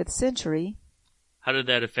 25th Century. How did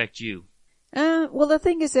that affect you? Well, the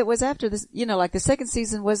thing is, it was after this, like the second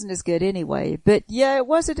season wasn't as good anyway. But yeah, it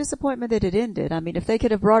was a disappointment that it ended. I mean, if they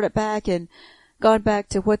could have brought it back and gone back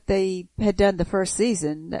to what they had done the first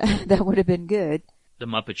season, that would have been good. The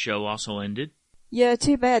Muppet Show also ended. Yeah,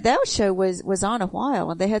 too bad. That show was on a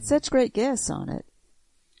while, and they had such great guests on it.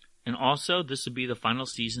 And also, this would be the final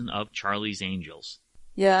season of Charlie's Angels.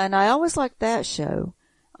 Yeah, and I always liked that show.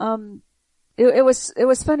 It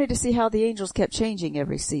was funny to see how the Angels kept changing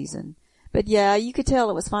every season. But yeah, you could tell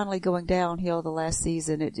it was finally going downhill the last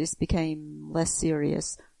season. It just became less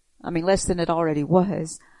serious. I mean, less than it already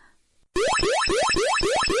was.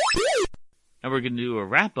 And we're going to do a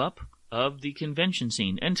wrap-up of the convention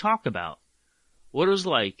scene and talk about what it was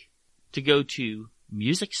like to go to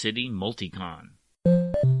Music City Multicon.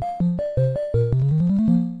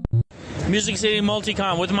 Music City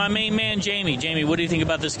Multicon with my main man, Jamie. Jamie, what do you think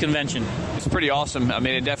about this convention? It's pretty awesome. I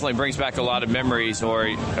mean, it definitely brings back a lot of memories, or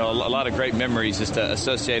a lot of great memories just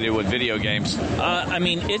associated with video games. I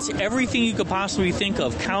mean, it's everything you could possibly think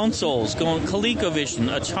of. Consoles, going ColecoVision,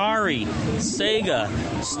 Atari,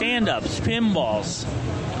 Sega, stand-ups, pinballs.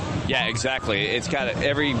 Yeah, exactly. It's got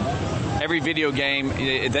every video game.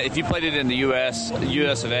 If you played it in the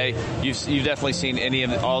US of A, you've definitely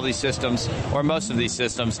seen all these systems, or most of these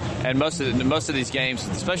systems, and most of these games,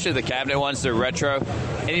 especially the cabinet ones, they're retro.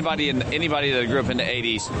 Anybody that grew up in the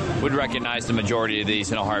 80s would recognize the majority of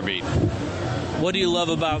these in a heartbeat. What do you love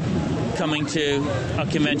about coming to a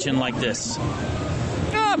convention like this?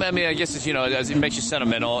 I mean, I guess it makes you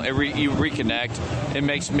sentimental. You reconnect.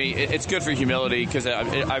 It's good for humility because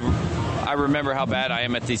I remember how bad I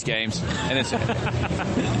am at these games, and it's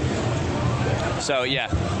so yeah.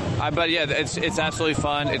 But yeah, it's absolutely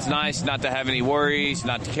fun. It's nice not to have any worries,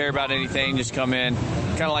 not to care about anything. Just come in,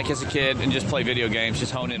 kind of like as a kid and just play video games,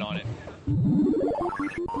 just hone in on it.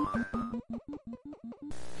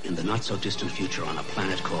 In the not-so-distant future on a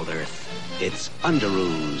planet called Earth, it's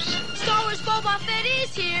Underoos. Star Wars Boba Fett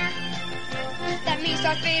is here. That means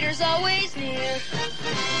Darth Vader's always near.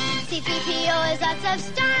 C-3PO is lots of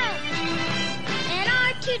style. And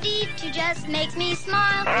R2-D2 just makes me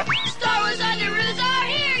smile. Star Wars Underoos are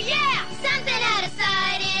here, yeah! Something out of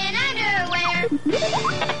sight in underwear.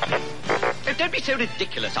 Oh, don't be so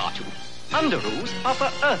ridiculous, R2. Underoos are for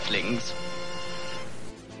Earthlings.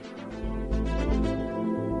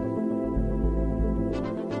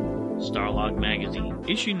 Starlog Magazine,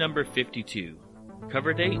 issue number 52.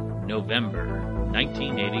 Cover date, November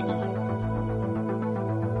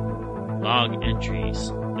 1981. Log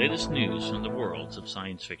entries, latest news from the worlds of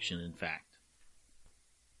science fiction and fact.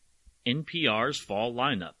 NPR's fall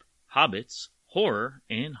lineup, Hobbits, Horror,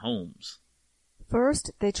 and Holmes.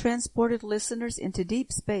 First, they transported listeners into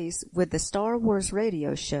deep space with the Star Wars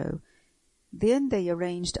radio show. Then they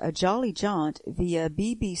arranged a jolly jaunt via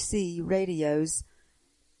BBC Radio's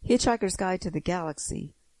Hitchhiker's Guide to the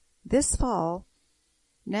Galaxy. This fall,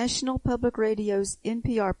 National Public Radio's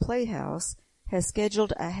NPR Playhouse has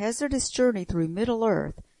scheduled a hazardous journey through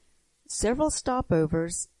Middle-earth, several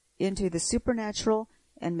stopovers into the supernatural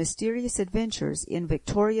and mysterious adventures in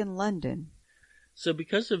Victorian London. So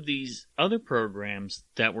because of these other programs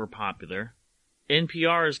that were popular,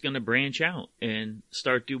 NPR is going to branch out and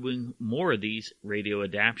start doing more of these radio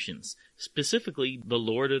adaptions, specifically The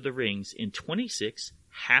Lord of the Rings in 26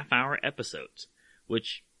 half-hour episodes,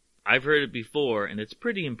 which I've heard it before, and it's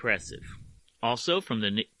pretty impressive. Also, from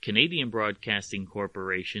the Canadian Broadcasting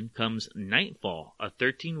Corporation comes Nightfall, a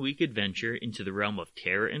 13-week adventure into the realm of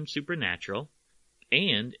terror and supernatural,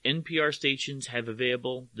 and NPR stations have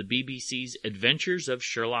available the BBC's Adventures of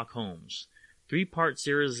Sherlock Holmes. 3-part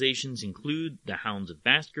serializations include The Hounds of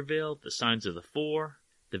Baskerville, The Signs of the Four,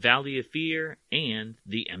 The Valley of Fear, and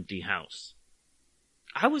The Empty House.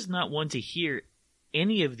 I was not one to hear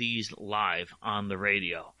any of these live on the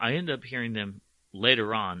radio. I ended up hearing them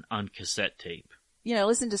later on cassette tape. You know,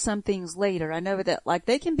 listen to some things later. I know that, like,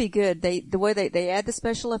 they can be good. The way they add the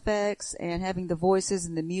special effects and having the voices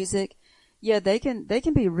and the music, yeah, they can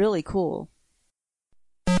be really cool.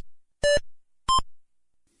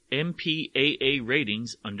 MPAA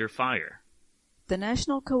ratings under fire. The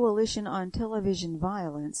National Coalition on Television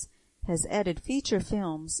Violence has added feature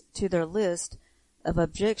films to their list of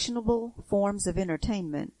objectionable forms of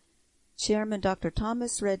entertainment. Chairman Dr.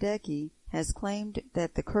 Thomas Radecki has claimed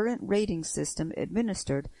that the current rating system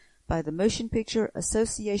administered by the Motion Picture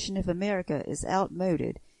Association of America is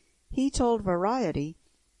outmoded. He told Variety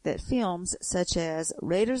that films such as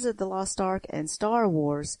Raiders of the Lost Ark and Star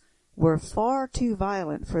Wars were far too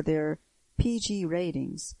violent for their PG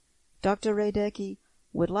ratings. Dr. Radecki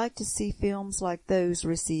would like to see films like those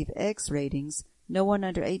receive X ratings, no one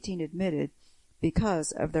under 18 admitted,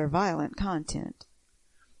 because of their violent content.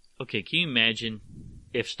 Okay, can you imagine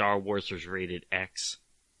if Star Wars was rated X?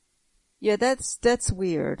 Yeah, that's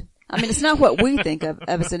weird. I mean, it's not what we think of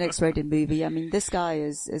as an X-rated movie. I mean, this guy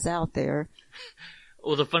is out there.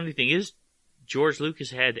 Well, the funny thing is, George Lucas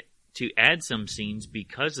had to add some scenes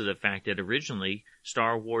because of the fact that originally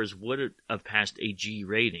Star Wars would have passed a G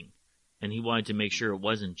rating, and he wanted to make sure it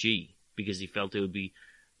wasn't G because he felt it would be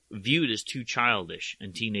viewed as too childish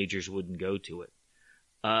and teenagers wouldn't go to it.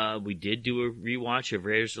 We did do a rewatch of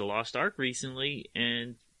Raiders of the Lost Ark recently,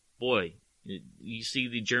 and boy, you see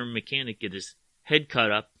the German mechanic get his head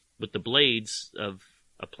cut up with the blades of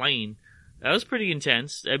a plane. That was pretty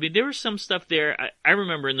intense. I mean, there was some stuff there. I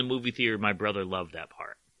remember in the movie theater, my brother loved that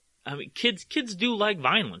part. I mean, kids do like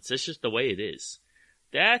violence. That's just the way it is.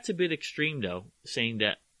 That's a bit extreme, though, saying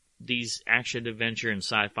that these action-adventure and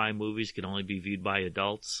sci-fi movies can only be viewed by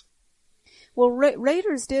adults. Well,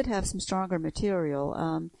 Raiders did have some stronger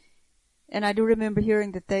material, and I do remember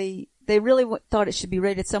hearing that they really thought it should be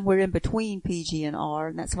rated somewhere in between PG and R,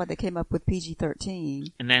 and that's why they came up with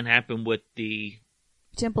PG-13. And that happened with the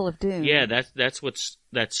Temple of Doom. Yeah,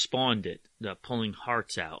 that spawned it, the pulling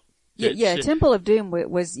hearts out. Yeah, Temple of Doom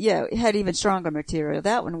it had even stronger material.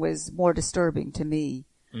 That one was more disturbing to me.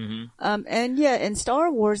 Mm-hmm. And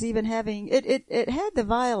Star Wars even having it had the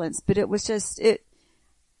violence, but it was just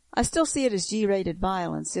I still see it as G-rated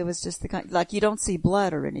violence. It was just the kind, like, you don't see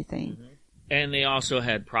blood or anything. Mm-hmm. And they also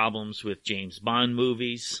had problems with James Bond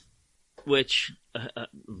movies, which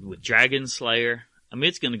with Dragon Slayer. I mean,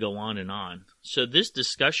 it's going to go on and on. So this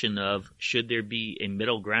discussion of should there be a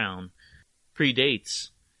middle ground predates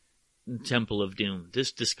Temple of Doom.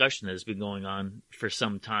 This discussion has been going on for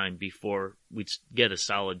some time before we get a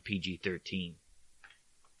solid PG-13.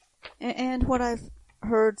 And what I've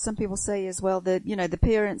heard some people say as well that, the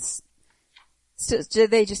parents,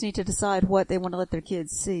 they just need to decide what they want to let their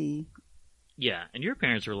kids see. Yeah, and your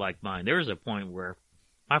parents are like mine. There was a point where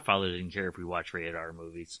my father didn't care if we watched rated R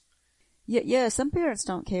movies. Yeah, some parents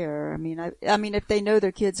don't care. I mean, if they know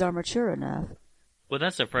their kids are mature enough. Well,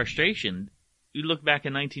 that's a frustration. You look back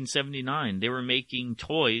in 1979, they were making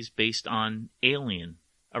toys based on Alien,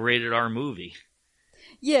 a rated R movie.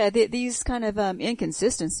 Yeah, these kind of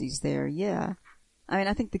inconsistencies there, yeah. I mean,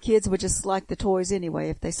 I think the kids would just like the toys anyway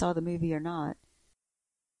if they saw the movie or not.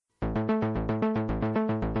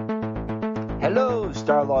 Hello,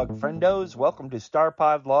 Starlog friendos. Welcome to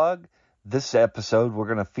Starpod Log. This episode, we're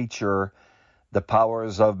going to feature The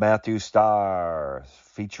Powers of Matthew Starr,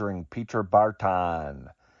 featuring Peter Barton.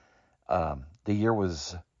 The year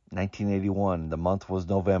was 1981. The month was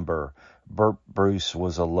November. Bert Bruce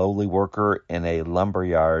was a lowly worker in a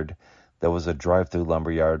lumberyard that was a drive-through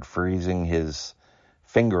lumberyard, freezing his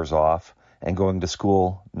fingers off and going to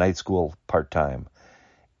school, night school, part-time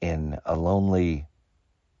in a lonely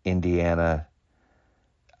Indiana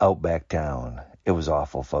outback town. It was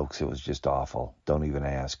awful, folks. It was just awful. Don't even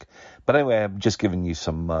ask. But anyway, I'm just giving you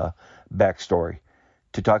some backstory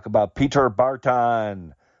to talk about Peter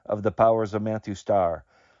Barton of The Powers of Matthew Starr.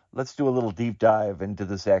 Let's do a little deep dive into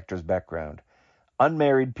this actor's background.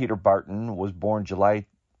 Unmarried Peter Barton was born July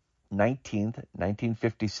 19th,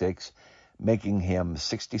 1956, making him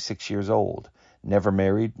 66 years old. Never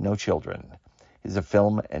married, no children. He's a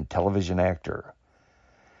film and television actor.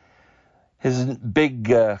 His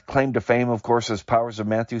big claim to fame, of course, is Powers of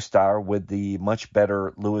Matthew Starr with the much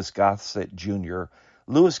better Louis Gossett Jr.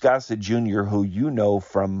 Louis Gossett Jr., who you know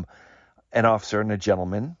from An Officer and a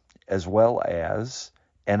Gentleman, as well as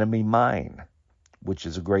Enemy Mine, which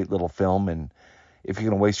is a great little film. And if you're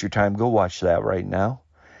going to waste your time, go watch that right now.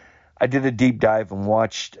 I did a deep dive and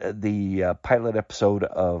watched the pilot episode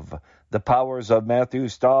of The Powers of Matthew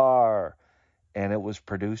Starr, and it was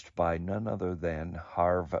produced by none other than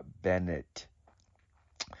Harve Bennett.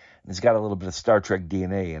 And it's got a little bit of Star Trek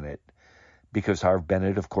DNA in it, because Harve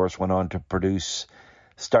Bennett, of course, went on to produce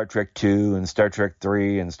Star Trek II and Star Trek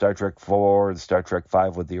III and Star Trek IV and Star Trek V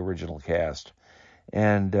with the original cast.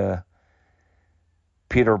 And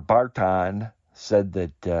Peter Barton said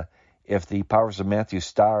that if The Powers of Matthew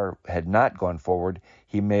Starr had not gone forward,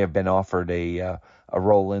 he may have been offered a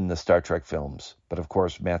role in the Star Trek films. But, of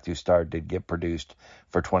course, Matthew Starr did get produced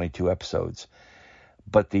for 22 episodes.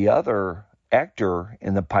 But the other actor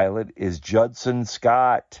in the pilot is Judson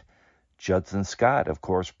Scott. Judson Scott, of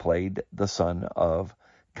course, played the son of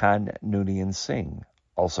Khan Noonien Singh,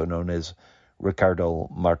 also known as Ricardo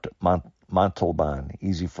Montalban.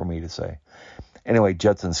 Easy for me to say. Anyway,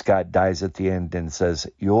 Judson Scott dies at the end and says,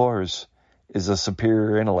 "Yours is a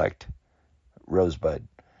superior intellect, Rosebud."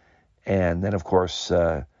 And then, of course,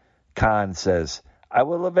 Khan says, "I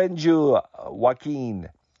will avenge you, Joaquin."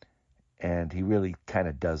 And he really kind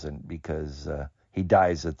of doesn't, because he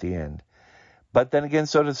dies at the end. But then again,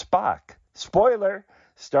 so does Spock. Spoiler,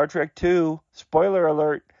 Star Trek II, spoiler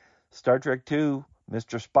alert, Star Trek II,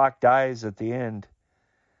 Mr. Spock dies at the end.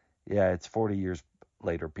 Yeah, it's 40 years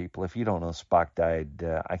later, people. If you don't know Spock died,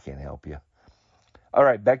 I can't help you. All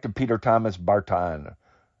right, back to Peter Thomas Barton,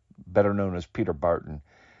 better known as Peter Barton.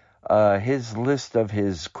 His list of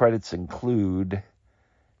his credits include,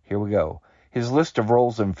 here we go, his list of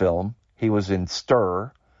roles in film. He was in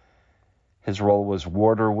Stir. His role was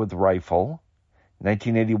Warder with Rifle.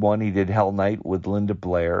 1981, he did Hell Night with Linda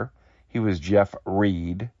Blair. He was Jeff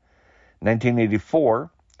Reed.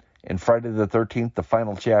 1984, in Friday the 13th, the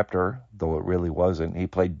final chapter, though it really wasn't, he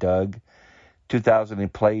played Doug. 2000, he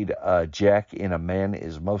played Jack in A Man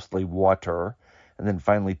Is Mostly Water. And then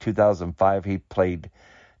finally, 2005, he played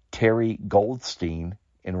Terry Goldstein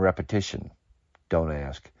in Repetition. Don't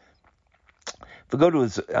ask. If we go to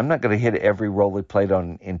his, I'm not going to hit every role he played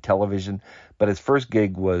in television, but his first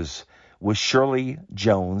gig was with Shirley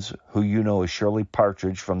Jones, who you know as Shirley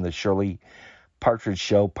Partridge from the Shirley Partridge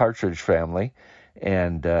Show, Partridge Family.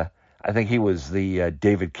 And I think he was the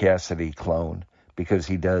David Cassidy clone, because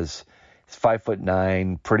he's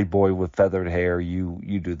 5'9", pretty boy with feathered hair.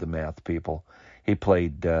 You do the math, people. He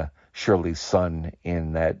played Shirley's son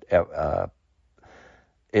in that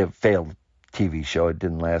it failed TV show. It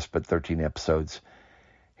didn't last but 13 episodes.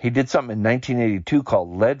 He did something in 1982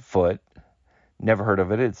 called Leadfoot. Never heard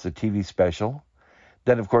of it. It's a TV special.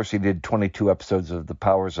 Then, of course, he did 22 episodes of The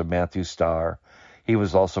Powers of Matthew Starr. He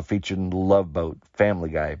was also featured in Love Boat, Family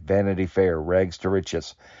Guy, Vanity Fair, Rags to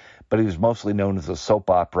Riches. But he was mostly known as a soap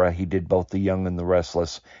opera. He did both The Young and the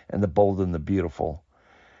Restless and The Bold and the Beautiful.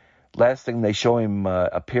 Last thing they show him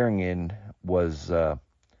appearing in was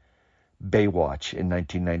Baywatch in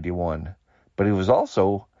 1991. But he was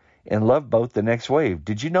also in Love Boat: The Next Wave.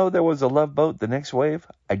 Did you know there was a Love Boat: The Next Wave?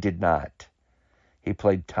 I did not. He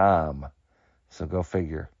played Tom, so go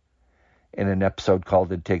figure. In an episode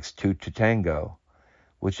called It Takes Two to Tango,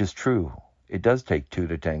 which is true. It does take two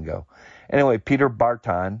to tango. Anyway, Peter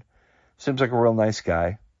Barton seems like a real nice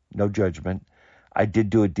guy. No judgment. I did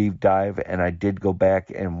do a deep dive, and I did go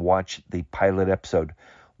back and watch the pilot episode,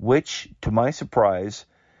 which, to my surprise,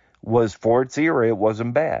 was, for its era, it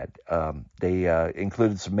wasn't bad. They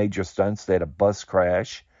included some major stunts. They had a bus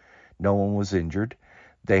crash. No one was injured.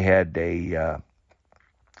 They had a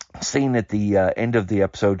scene at the end of the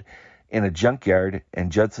episode in a junkyard,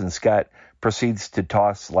 and Judson Scott proceeds to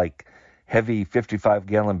toss like heavy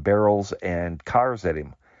 55-gallon barrels and cars at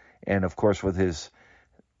him. And, of course, with his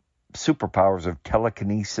superpowers of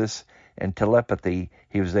telekinesis and telepathy,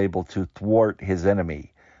 he was able to thwart his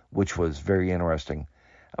enemy, which was very interesting.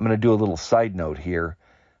 I'm going to do a little side note here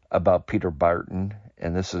about Peter Barton,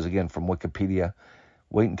 and this is, again, from Wikipedia.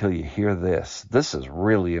 Wait until you hear this. This is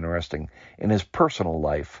really interesting. In his personal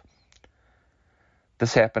life,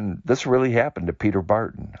 this really happened to Peter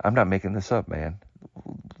Barton. I'm not making this up, man.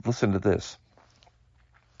 Listen to this.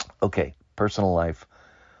 Okay, personal life.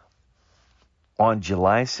 On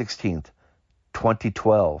July 16th,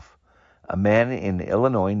 2012, a man in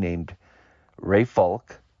Illinois named Ray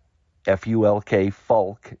Falk, F-U-L-K,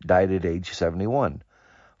 Falk, died at age 71.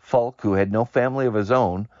 Falk, who had no family of his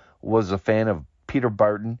own, was a fan of Peter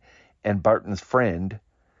Barton and Barton's friend,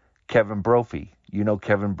 Kevin Brophy. You know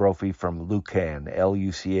Kevin Brophy from Lucan,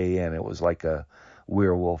 L-U-C-A-N. It was like a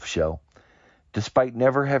werewolf show. Despite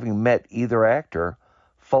never having met either actor,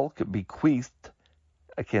 Falk bequeathed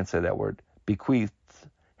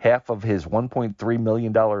half of his $1.3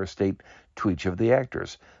 million estate to each of the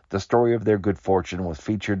actors. The story of their good fortune was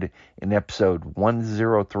featured in episode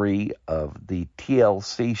 103 of the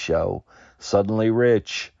TLC show, Suddenly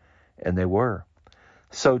Rich, and they were.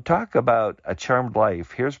 So talk about a charmed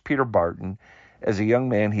life. Here's Peter Barton. As a young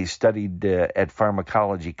man, he studied at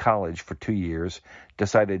Pharmacology College for 2 years,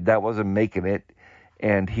 decided that wasn't making it,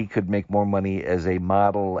 and he could make more money as a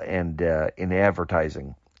model and in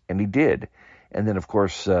advertising. And he did. And then, of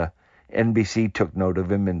course, NBC took note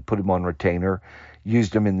of him and put him on retainer,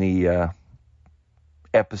 used him in the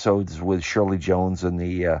episodes with Shirley Jones and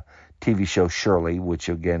the TV show Shirley, which,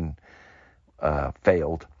 again,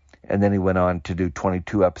 failed. And then he went on to do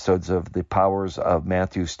 22 episodes of The Powers of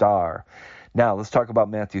Matthew Starr. Now, let's talk about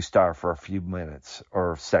Matthew Starr for a few minutes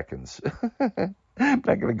or seconds. I'm not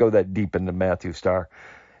going to go that deep into Matthew Starr.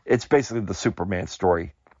 It's basically the Superman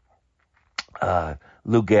story.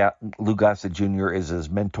 Lou Gossett Jr. is his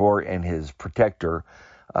mentor and his protector.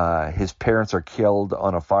 His parents are killed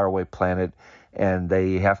on a faraway planet, and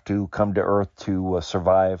they have to come to Earth to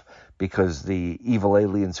survive because the evil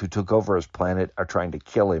aliens who took over his planet are trying to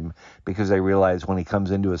kill him because they realize when he comes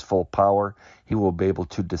into his full power, he will be able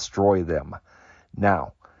to destroy them.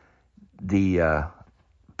 Now, the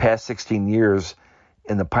past 16 years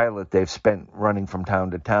in the pilot, they've spent running from town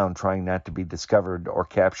to town trying not to be discovered or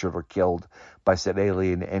captured or killed by said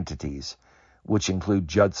alien entities, which include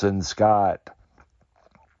Judson Scott.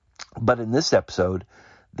 But in this episode,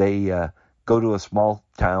 they go to a small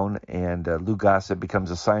town, and Lou Gossett becomes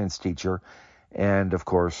a science teacher. And, of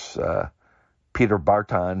course, Peter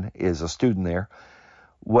Barton is a student there.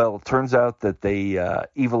 Well, it turns out that the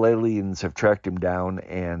evil aliens have tracked him down,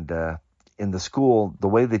 and in the school, the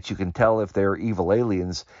way that you can tell if they're evil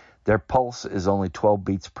aliens, their pulse is only 12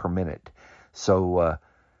 beats per minute. So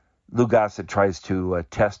Lou Gossett tries to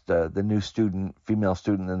test the new student, female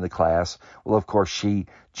student in the class. Well, of course, she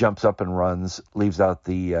jumps up and runs, leaves out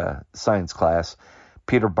the science class.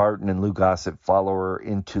 Peter Barton and Lou Gossett follow her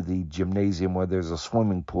into the gymnasium where there's a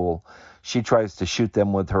swimming pool. She tries to shoot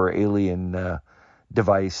them with her alien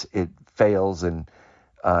device. It fails, and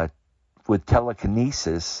with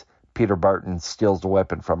telekinesis, Peter Barton steals the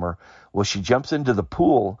weapon from her. Well, she jumps into the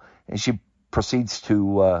pool, and she proceeds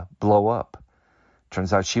to blow up.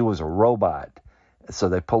 Turns out she was a robot. So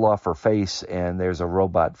they pull off her face, and there's a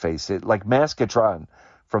robot face. Like Maskatron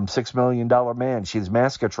from $6 Million Man. She's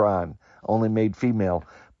Maskatron, only made female.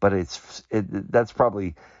 But that's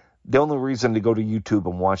probably the only reason to go to YouTube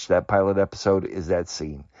and watch that pilot episode is that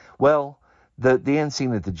scene. Well, the end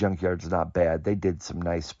scene at the junkyard's not bad. They did some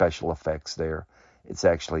nice special effects there. It's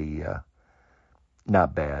actually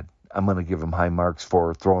not bad. I'm going to give them high marks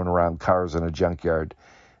for throwing around cars in a junkyard.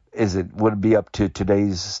 Would it be up to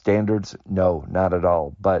today's standards? No, not at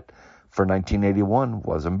all. But for 1981,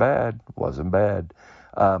 wasn't bad.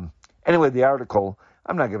 Anyway, the article,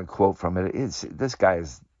 I'm not going to quote from it. This guy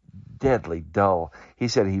is deadly dull. He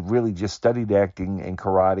said he really just studied acting and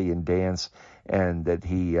karate and dance, and that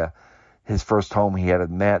his first home, he had a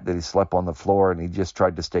mat that he slept on the floor, and he just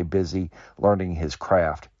tried to stay busy learning his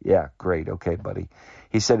craft. Yeah, great. Okay, buddy.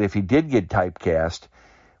 He said if he did get typecast,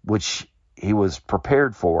 which he was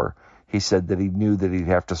prepared for, he said that he knew that he'd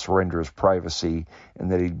have to surrender his privacy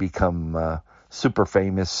and that he'd become super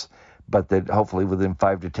famous, but that hopefully within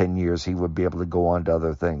 5 to 10 years he would be able to go on to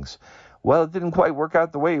other things. Well, it didn't quite work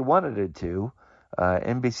out the way he wanted it to.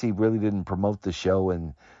 NBC really didn't promote the show,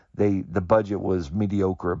 and the budget was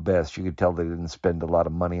mediocre at best. You could tell they didn't spend a lot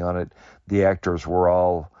of money on it. The actors were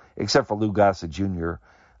all, except for Lou Gossett Jr.,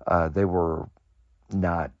 they were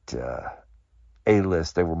not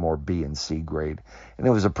A-list. They were more B and C grade. And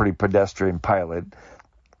it was a pretty pedestrian pilot.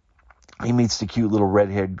 He meets the cute little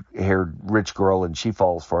red-haired rich girl, and she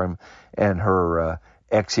falls for him. And her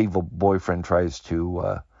ex-evil boyfriend tries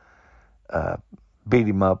to beat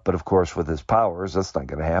him up, but of course with his powers, that's not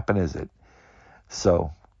going to happen, is it?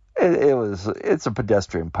 So it's a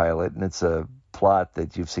pedestrian pilot, and it's a plot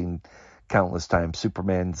that you've seen countless times.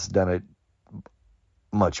 Superman's done it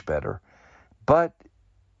much better. But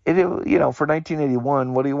for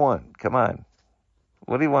 1981, what do you want? Come on.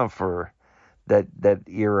 What do you want for that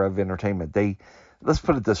era of entertainment? Let's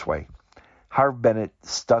put it this way. Harve Bennett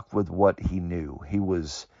stuck with what he knew. He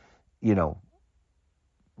was,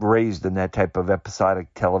 raised in that type of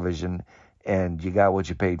episodic television, and you got what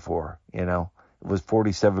you paid for, It was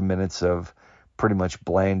 47 minutes of pretty much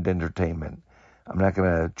bland entertainment. I'm not going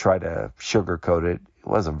to try to sugarcoat it. It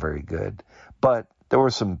wasn't very good. But there were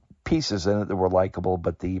some pieces in it that were likable,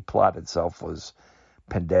 but the plot itself was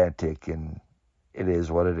pedantic, and it is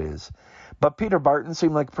what it is. But Peter Barton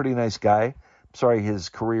seemed like a pretty nice guy. Sorry his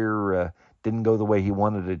career didn't go the way he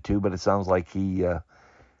wanted it to, but it sounds like he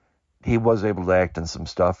was able to act in some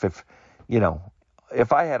stuff. If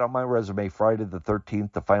I had on my resume Friday the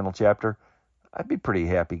 13th, the final chapter, I'd be a pretty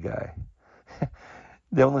happy guy.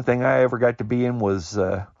 The only thing I ever got to be in was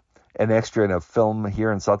an extra in a film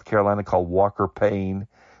here in South Carolina called Walker Payne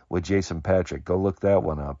with Jason Patrick. Go look that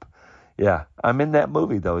one up. Yeah, I'm in that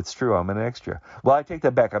movie, though. It's true. I'm an extra. Well, I take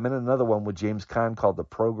that back. I'm in another one with James Caan called The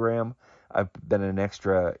Program. I've been an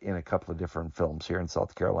extra in a couple of different films here in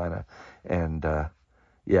South Carolina. And,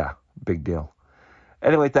 yeah, big deal.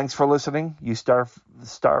 Anyway, thanks for listening. You Star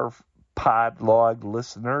Pod Log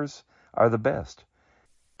listeners are the best.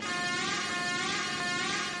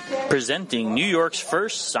 Presenting New York's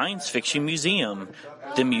first science fiction museum,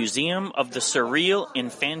 the Museum of the Surreal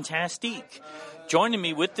and Fantastique. Joining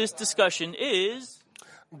me with this discussion is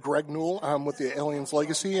Greg Newell. I'm with the Aliens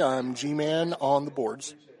Legacy. I'm G-Man on the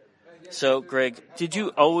boards. So, Greg, did you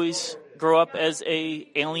always grow up as a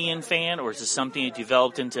Alien fan, or is this something that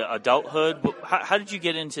developed into adulthood? How did you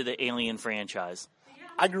get into the Alien franchise?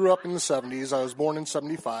 I grew up in the 70s. I was born in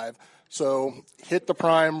 75. So hit the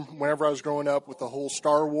prime whenever I was growing up with the whole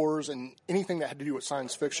Star Wars and anything that had to do with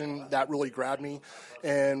science fiction. That really grabbed me.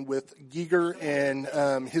 And with Giger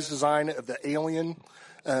and his design of the alien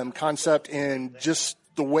concept and just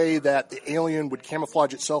the way that the alien would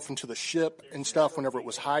camouflage itself into the ship and stuff whenever it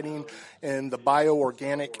was hiding, and the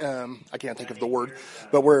bioorganic, I can't think of the word,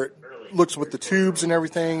 but where it looks with the tubes and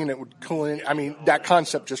everything and it would cool in. I mean, that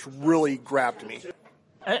concept just really grabbed me.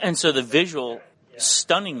 And so the visual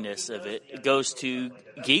stunningness of it goes to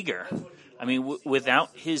Giger. I mean,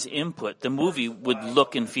 without his input, the movie would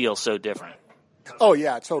look and feel so different. Oh,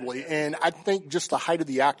 yeah, totally. And I think just the height of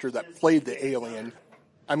the actor that played the alien,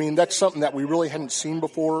 I mean, that's something that we really hadn't seen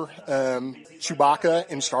before. Chewbacca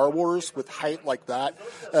in Star Wars with height like that.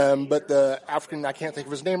 But the African, I can't think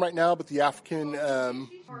of his name right now, but the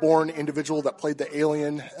African-born individual that played the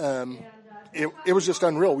alien, it was just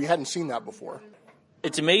unreal. We hadn't seen that before.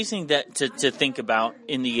 It's amazing that to think about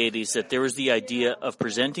in the 80s that there was the idea of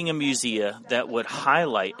presenting a museum that would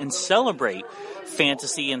highlight and celebrate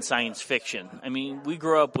fantasy and science fiction. I mean, we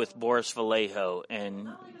grew up with Boris Vallejo and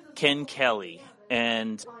Ken Kelly,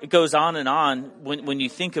 and it goes on and on when you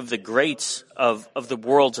think of the greats of the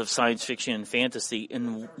worlds of science fiction and fantasy,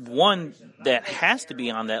 and one that has to be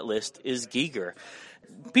on that list is Giger.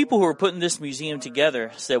 People who were putting this museum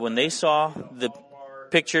together said when they saw the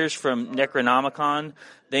pictures from Necronomicon,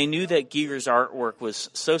 they knew that Giger's artwork was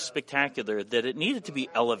so spectacular that it needed to be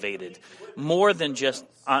elevated more than just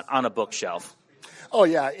on a bookshelf. Oh,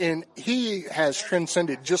 yeah, and he has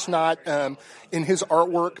transcended just not in his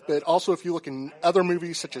artwork, but also if you look in other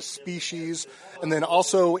movies such as Species, and then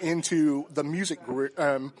also into the music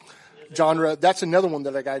genre. That's another one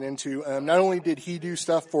that I got into. Not only did he do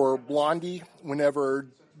stuff for Blondie, whenever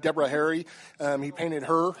Deborah Harry, he painted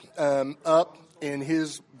her up in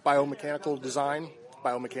his biomechanical design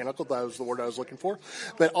biomechanical. That was the word I was looking for.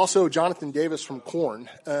 But also Jonathan Davis from Korn.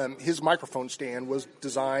 His microphone stand was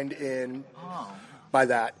designed by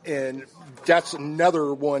that. And that's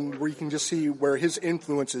another one where you can just see where his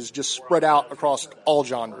influence is just spread out across all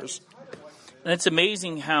genres. And it's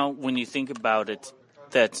amazing how, when you think about it,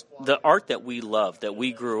 that the art that we love, that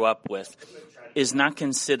we grew up with, is not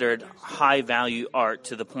considered high-value art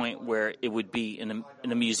to the point where it would be in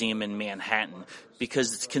a museum in Manhattan,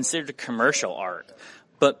 because it's considered commercial art.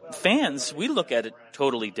 But fans, we look at it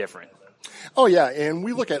totally different. Oh, yeah, and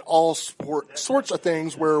we look at all sorts of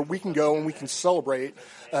things where we can go and we can celebrate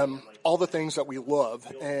all the things that we love.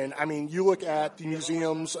 And, I mean, you look at the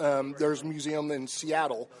museums. There's a museum in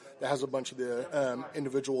Seattle that has a bunch of the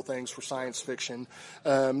individual things for science fiction.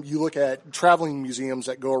 You look at traveling museums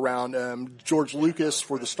that go around. George Lucas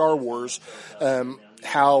for the Star Wars,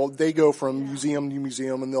 how they go from museum to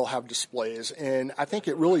museum and they'll have displays. And I think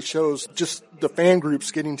it really shows just the fan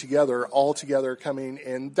groups getting together, all together coming,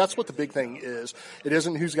 and that's what the big thing is. It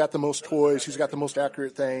isn't who's got the most toys, who's got the most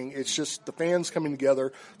accurate thing. It's just the fans coming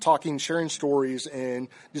together, talking, sharing stories, and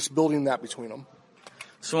just building that between them.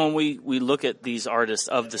 So when we look at these artists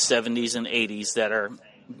of the 70s and 80s that are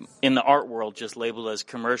in the art world just labeled as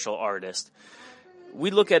commercial artists, we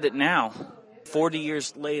look at it now, 40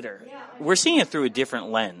 years later. We're seeing it through a different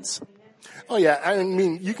lens. Oh, yeah. I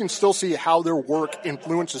mean, you can still see how their work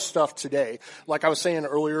influences stuff today. Like I was saying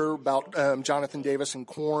earlier about Jonathan Davis and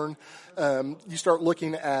Korn, you start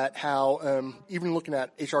looking at how, even looking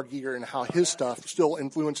at H.R. Giger and how his stuff still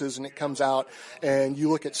influences and it comes out, and you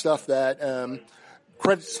look at stuff that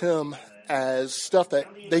credits him as stuff that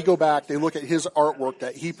they go back, they look at his artwork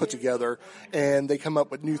that he put together, and they come up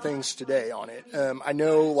with new things today on it. I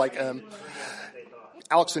know, like,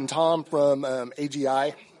 Alex and Tom from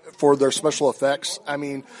AGI for their special effects. I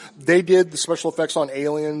mean, they did the special effects on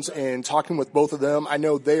Aliens, and talking with both of them, I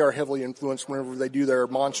know they are heavily influenced whenever they do their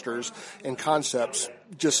monsters and concepts,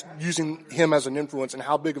 just using him as an influence and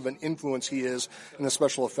how big of an influence he is in the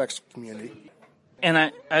special effects community.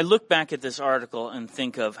 And I look back at this article and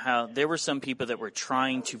think of how there were some people that were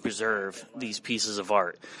trying to preserve these pieces of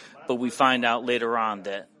art. But we find out later on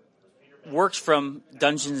that works from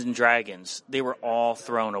Dungeons and Dragons, they were all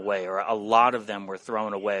thrown away, or a lot of them were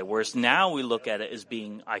thrown away. Whereas now we look at it as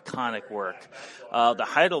being iconic work. The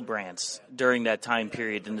Heidelbrands during that time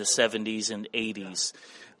period in the 70s and 80s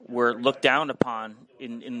were looked down upon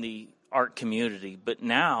in the art community, but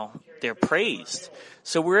now they're praised.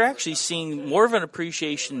 So we're actually seeing more of an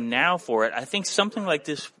appreciation now for it. I think something like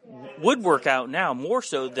this would work out now more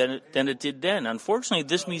so than it did then. Unfortunately,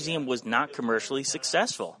 this museum was not commercially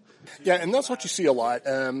successful. Yeah, and that's what you see a lot.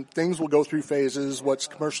 Things will go through phases, what's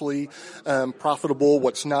commercially profitable,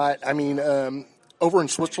 what's not. I mean, over in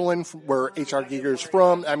Switzerland, where H.R. Giger is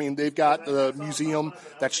from, I mean, they've got a museum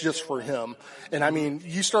that's just for him. And, I mean,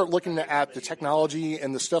 you start looking at the technology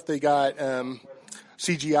and the stuff they got,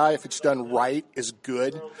 CGI, if it's done right, is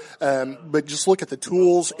good. But just look at the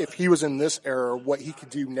tools. If he was in this era, what he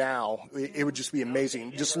could do now, it would just be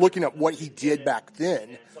amazing. Just looking at what he did back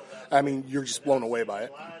then, I mean, you're just blown away by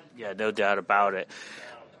it. Yeah, no doubt about it.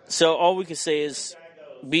 So all we can say is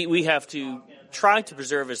we have to try to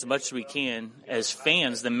preserve as much as we can as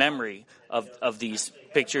fans the memory of these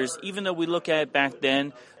pictures. Even though we look at it back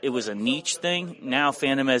then, it was a niche thing. Now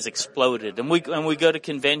fandom has exploded, and we go to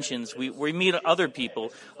conventions. We meet other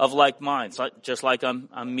people of like minds, just like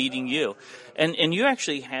I'm meeting you, and you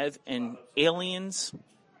actually have an Aliens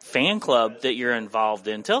fan club that you're involved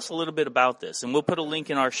in. Tell us a little bit about this, and we'll put a link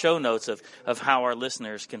in our show notes of how our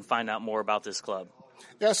listeners can find out more about this club.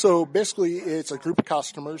 Yeah, so basically it's a group of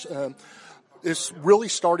customers. This really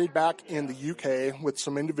started back in the UK with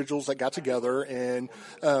some individuals that got together, and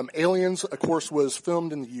Aliens, of course, was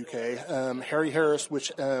filmed in the UK. Harry Harris,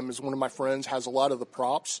 which is one of my friends, has a lot of the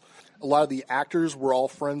props. A lot of the actors we're all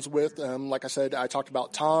friends with. Like I said, I talked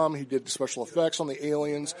about Tom, who did the special effects on the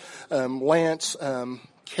Aliens, Lance,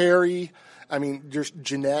 Carrie, I mean, there's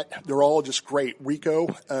Jeanette. They're all just great.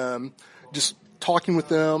 Rico, just talking with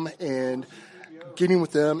them and getting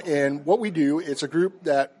with them. And what we do, it's a group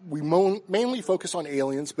that we mainly focus on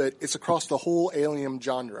aliens, but it's across the whole alien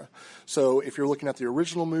genre. So if you're looking at the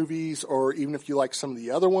original movies, or even if you like some of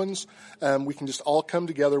the other ones, we can just all come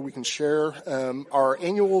together. We can share our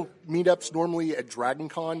annual meetups normally at Dragon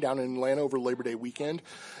Con down in Atlanta over Labor Day weekend.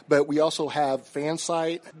 But we also have fan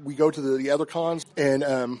site. We go to the other cons,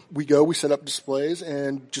 and we set up displays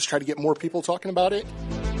and just try to get more people talking about it.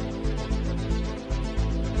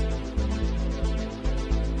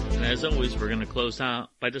 And as always, we're going to close out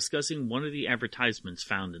by discussing one of the advertisements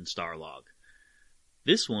found in Starlog.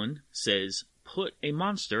 This one says, "Put a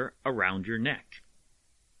monster around your neck."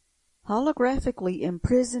 Holographically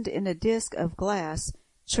imprisoned in a disc of glass,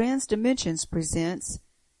 Transdimensions presents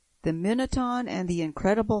The Minotaur and the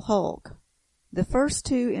Incredible Hulk, the first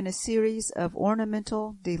two in a series of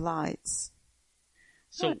ornamental delights.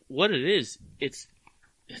 So what it is, it's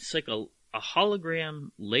like a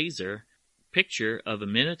hologram laser picture of a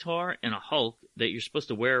Minotaur and a Hulk that you're supposed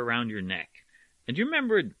to wear around your neck. And do you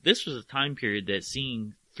remember, this was a time period that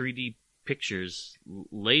seeing 3D pictures,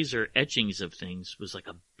 laser etchings of things was like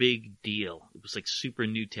a big deal. It was like super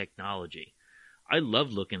new technology. I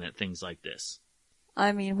love looking at things like this.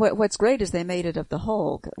 I mean, what's great is they made it of the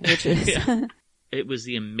Hulk, which is... Yeah. It was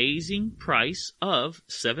the amazing price of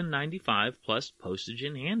 $7.95 plus postage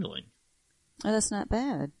and handling. Oh, that's not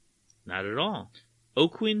bad. Not at all.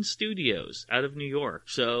 O'Quinn Studios out of New York.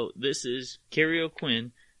 So this is Kerry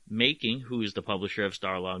O'Quinn making, who is the publisher of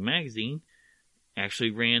Starlog magazine,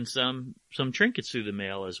 actually ran some trinkets through the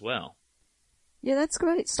mail as well. Yeah, that's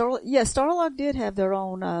great. Starlog did have their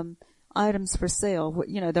own items for sale.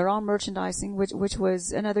 You know, their own merchandising, which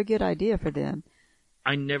was another good idea for them.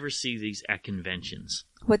 I never see these at conventions.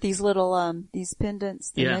 What, these little these pendants,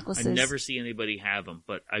 the necklaces? I never see anybody have them,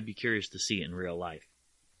 but I'd be curious to see it in real life.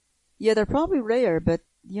 Yeah, they're probably rare, but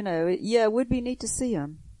you know, it would be neat to see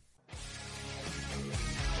them.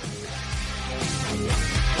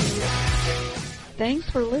 Thanks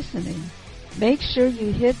for listening. Make sure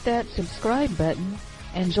you hit that subscribe button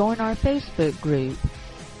and join our Facebook group.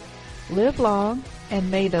 Live long, and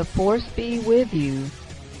may the Force be with you.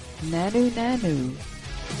 Nanu Nanu.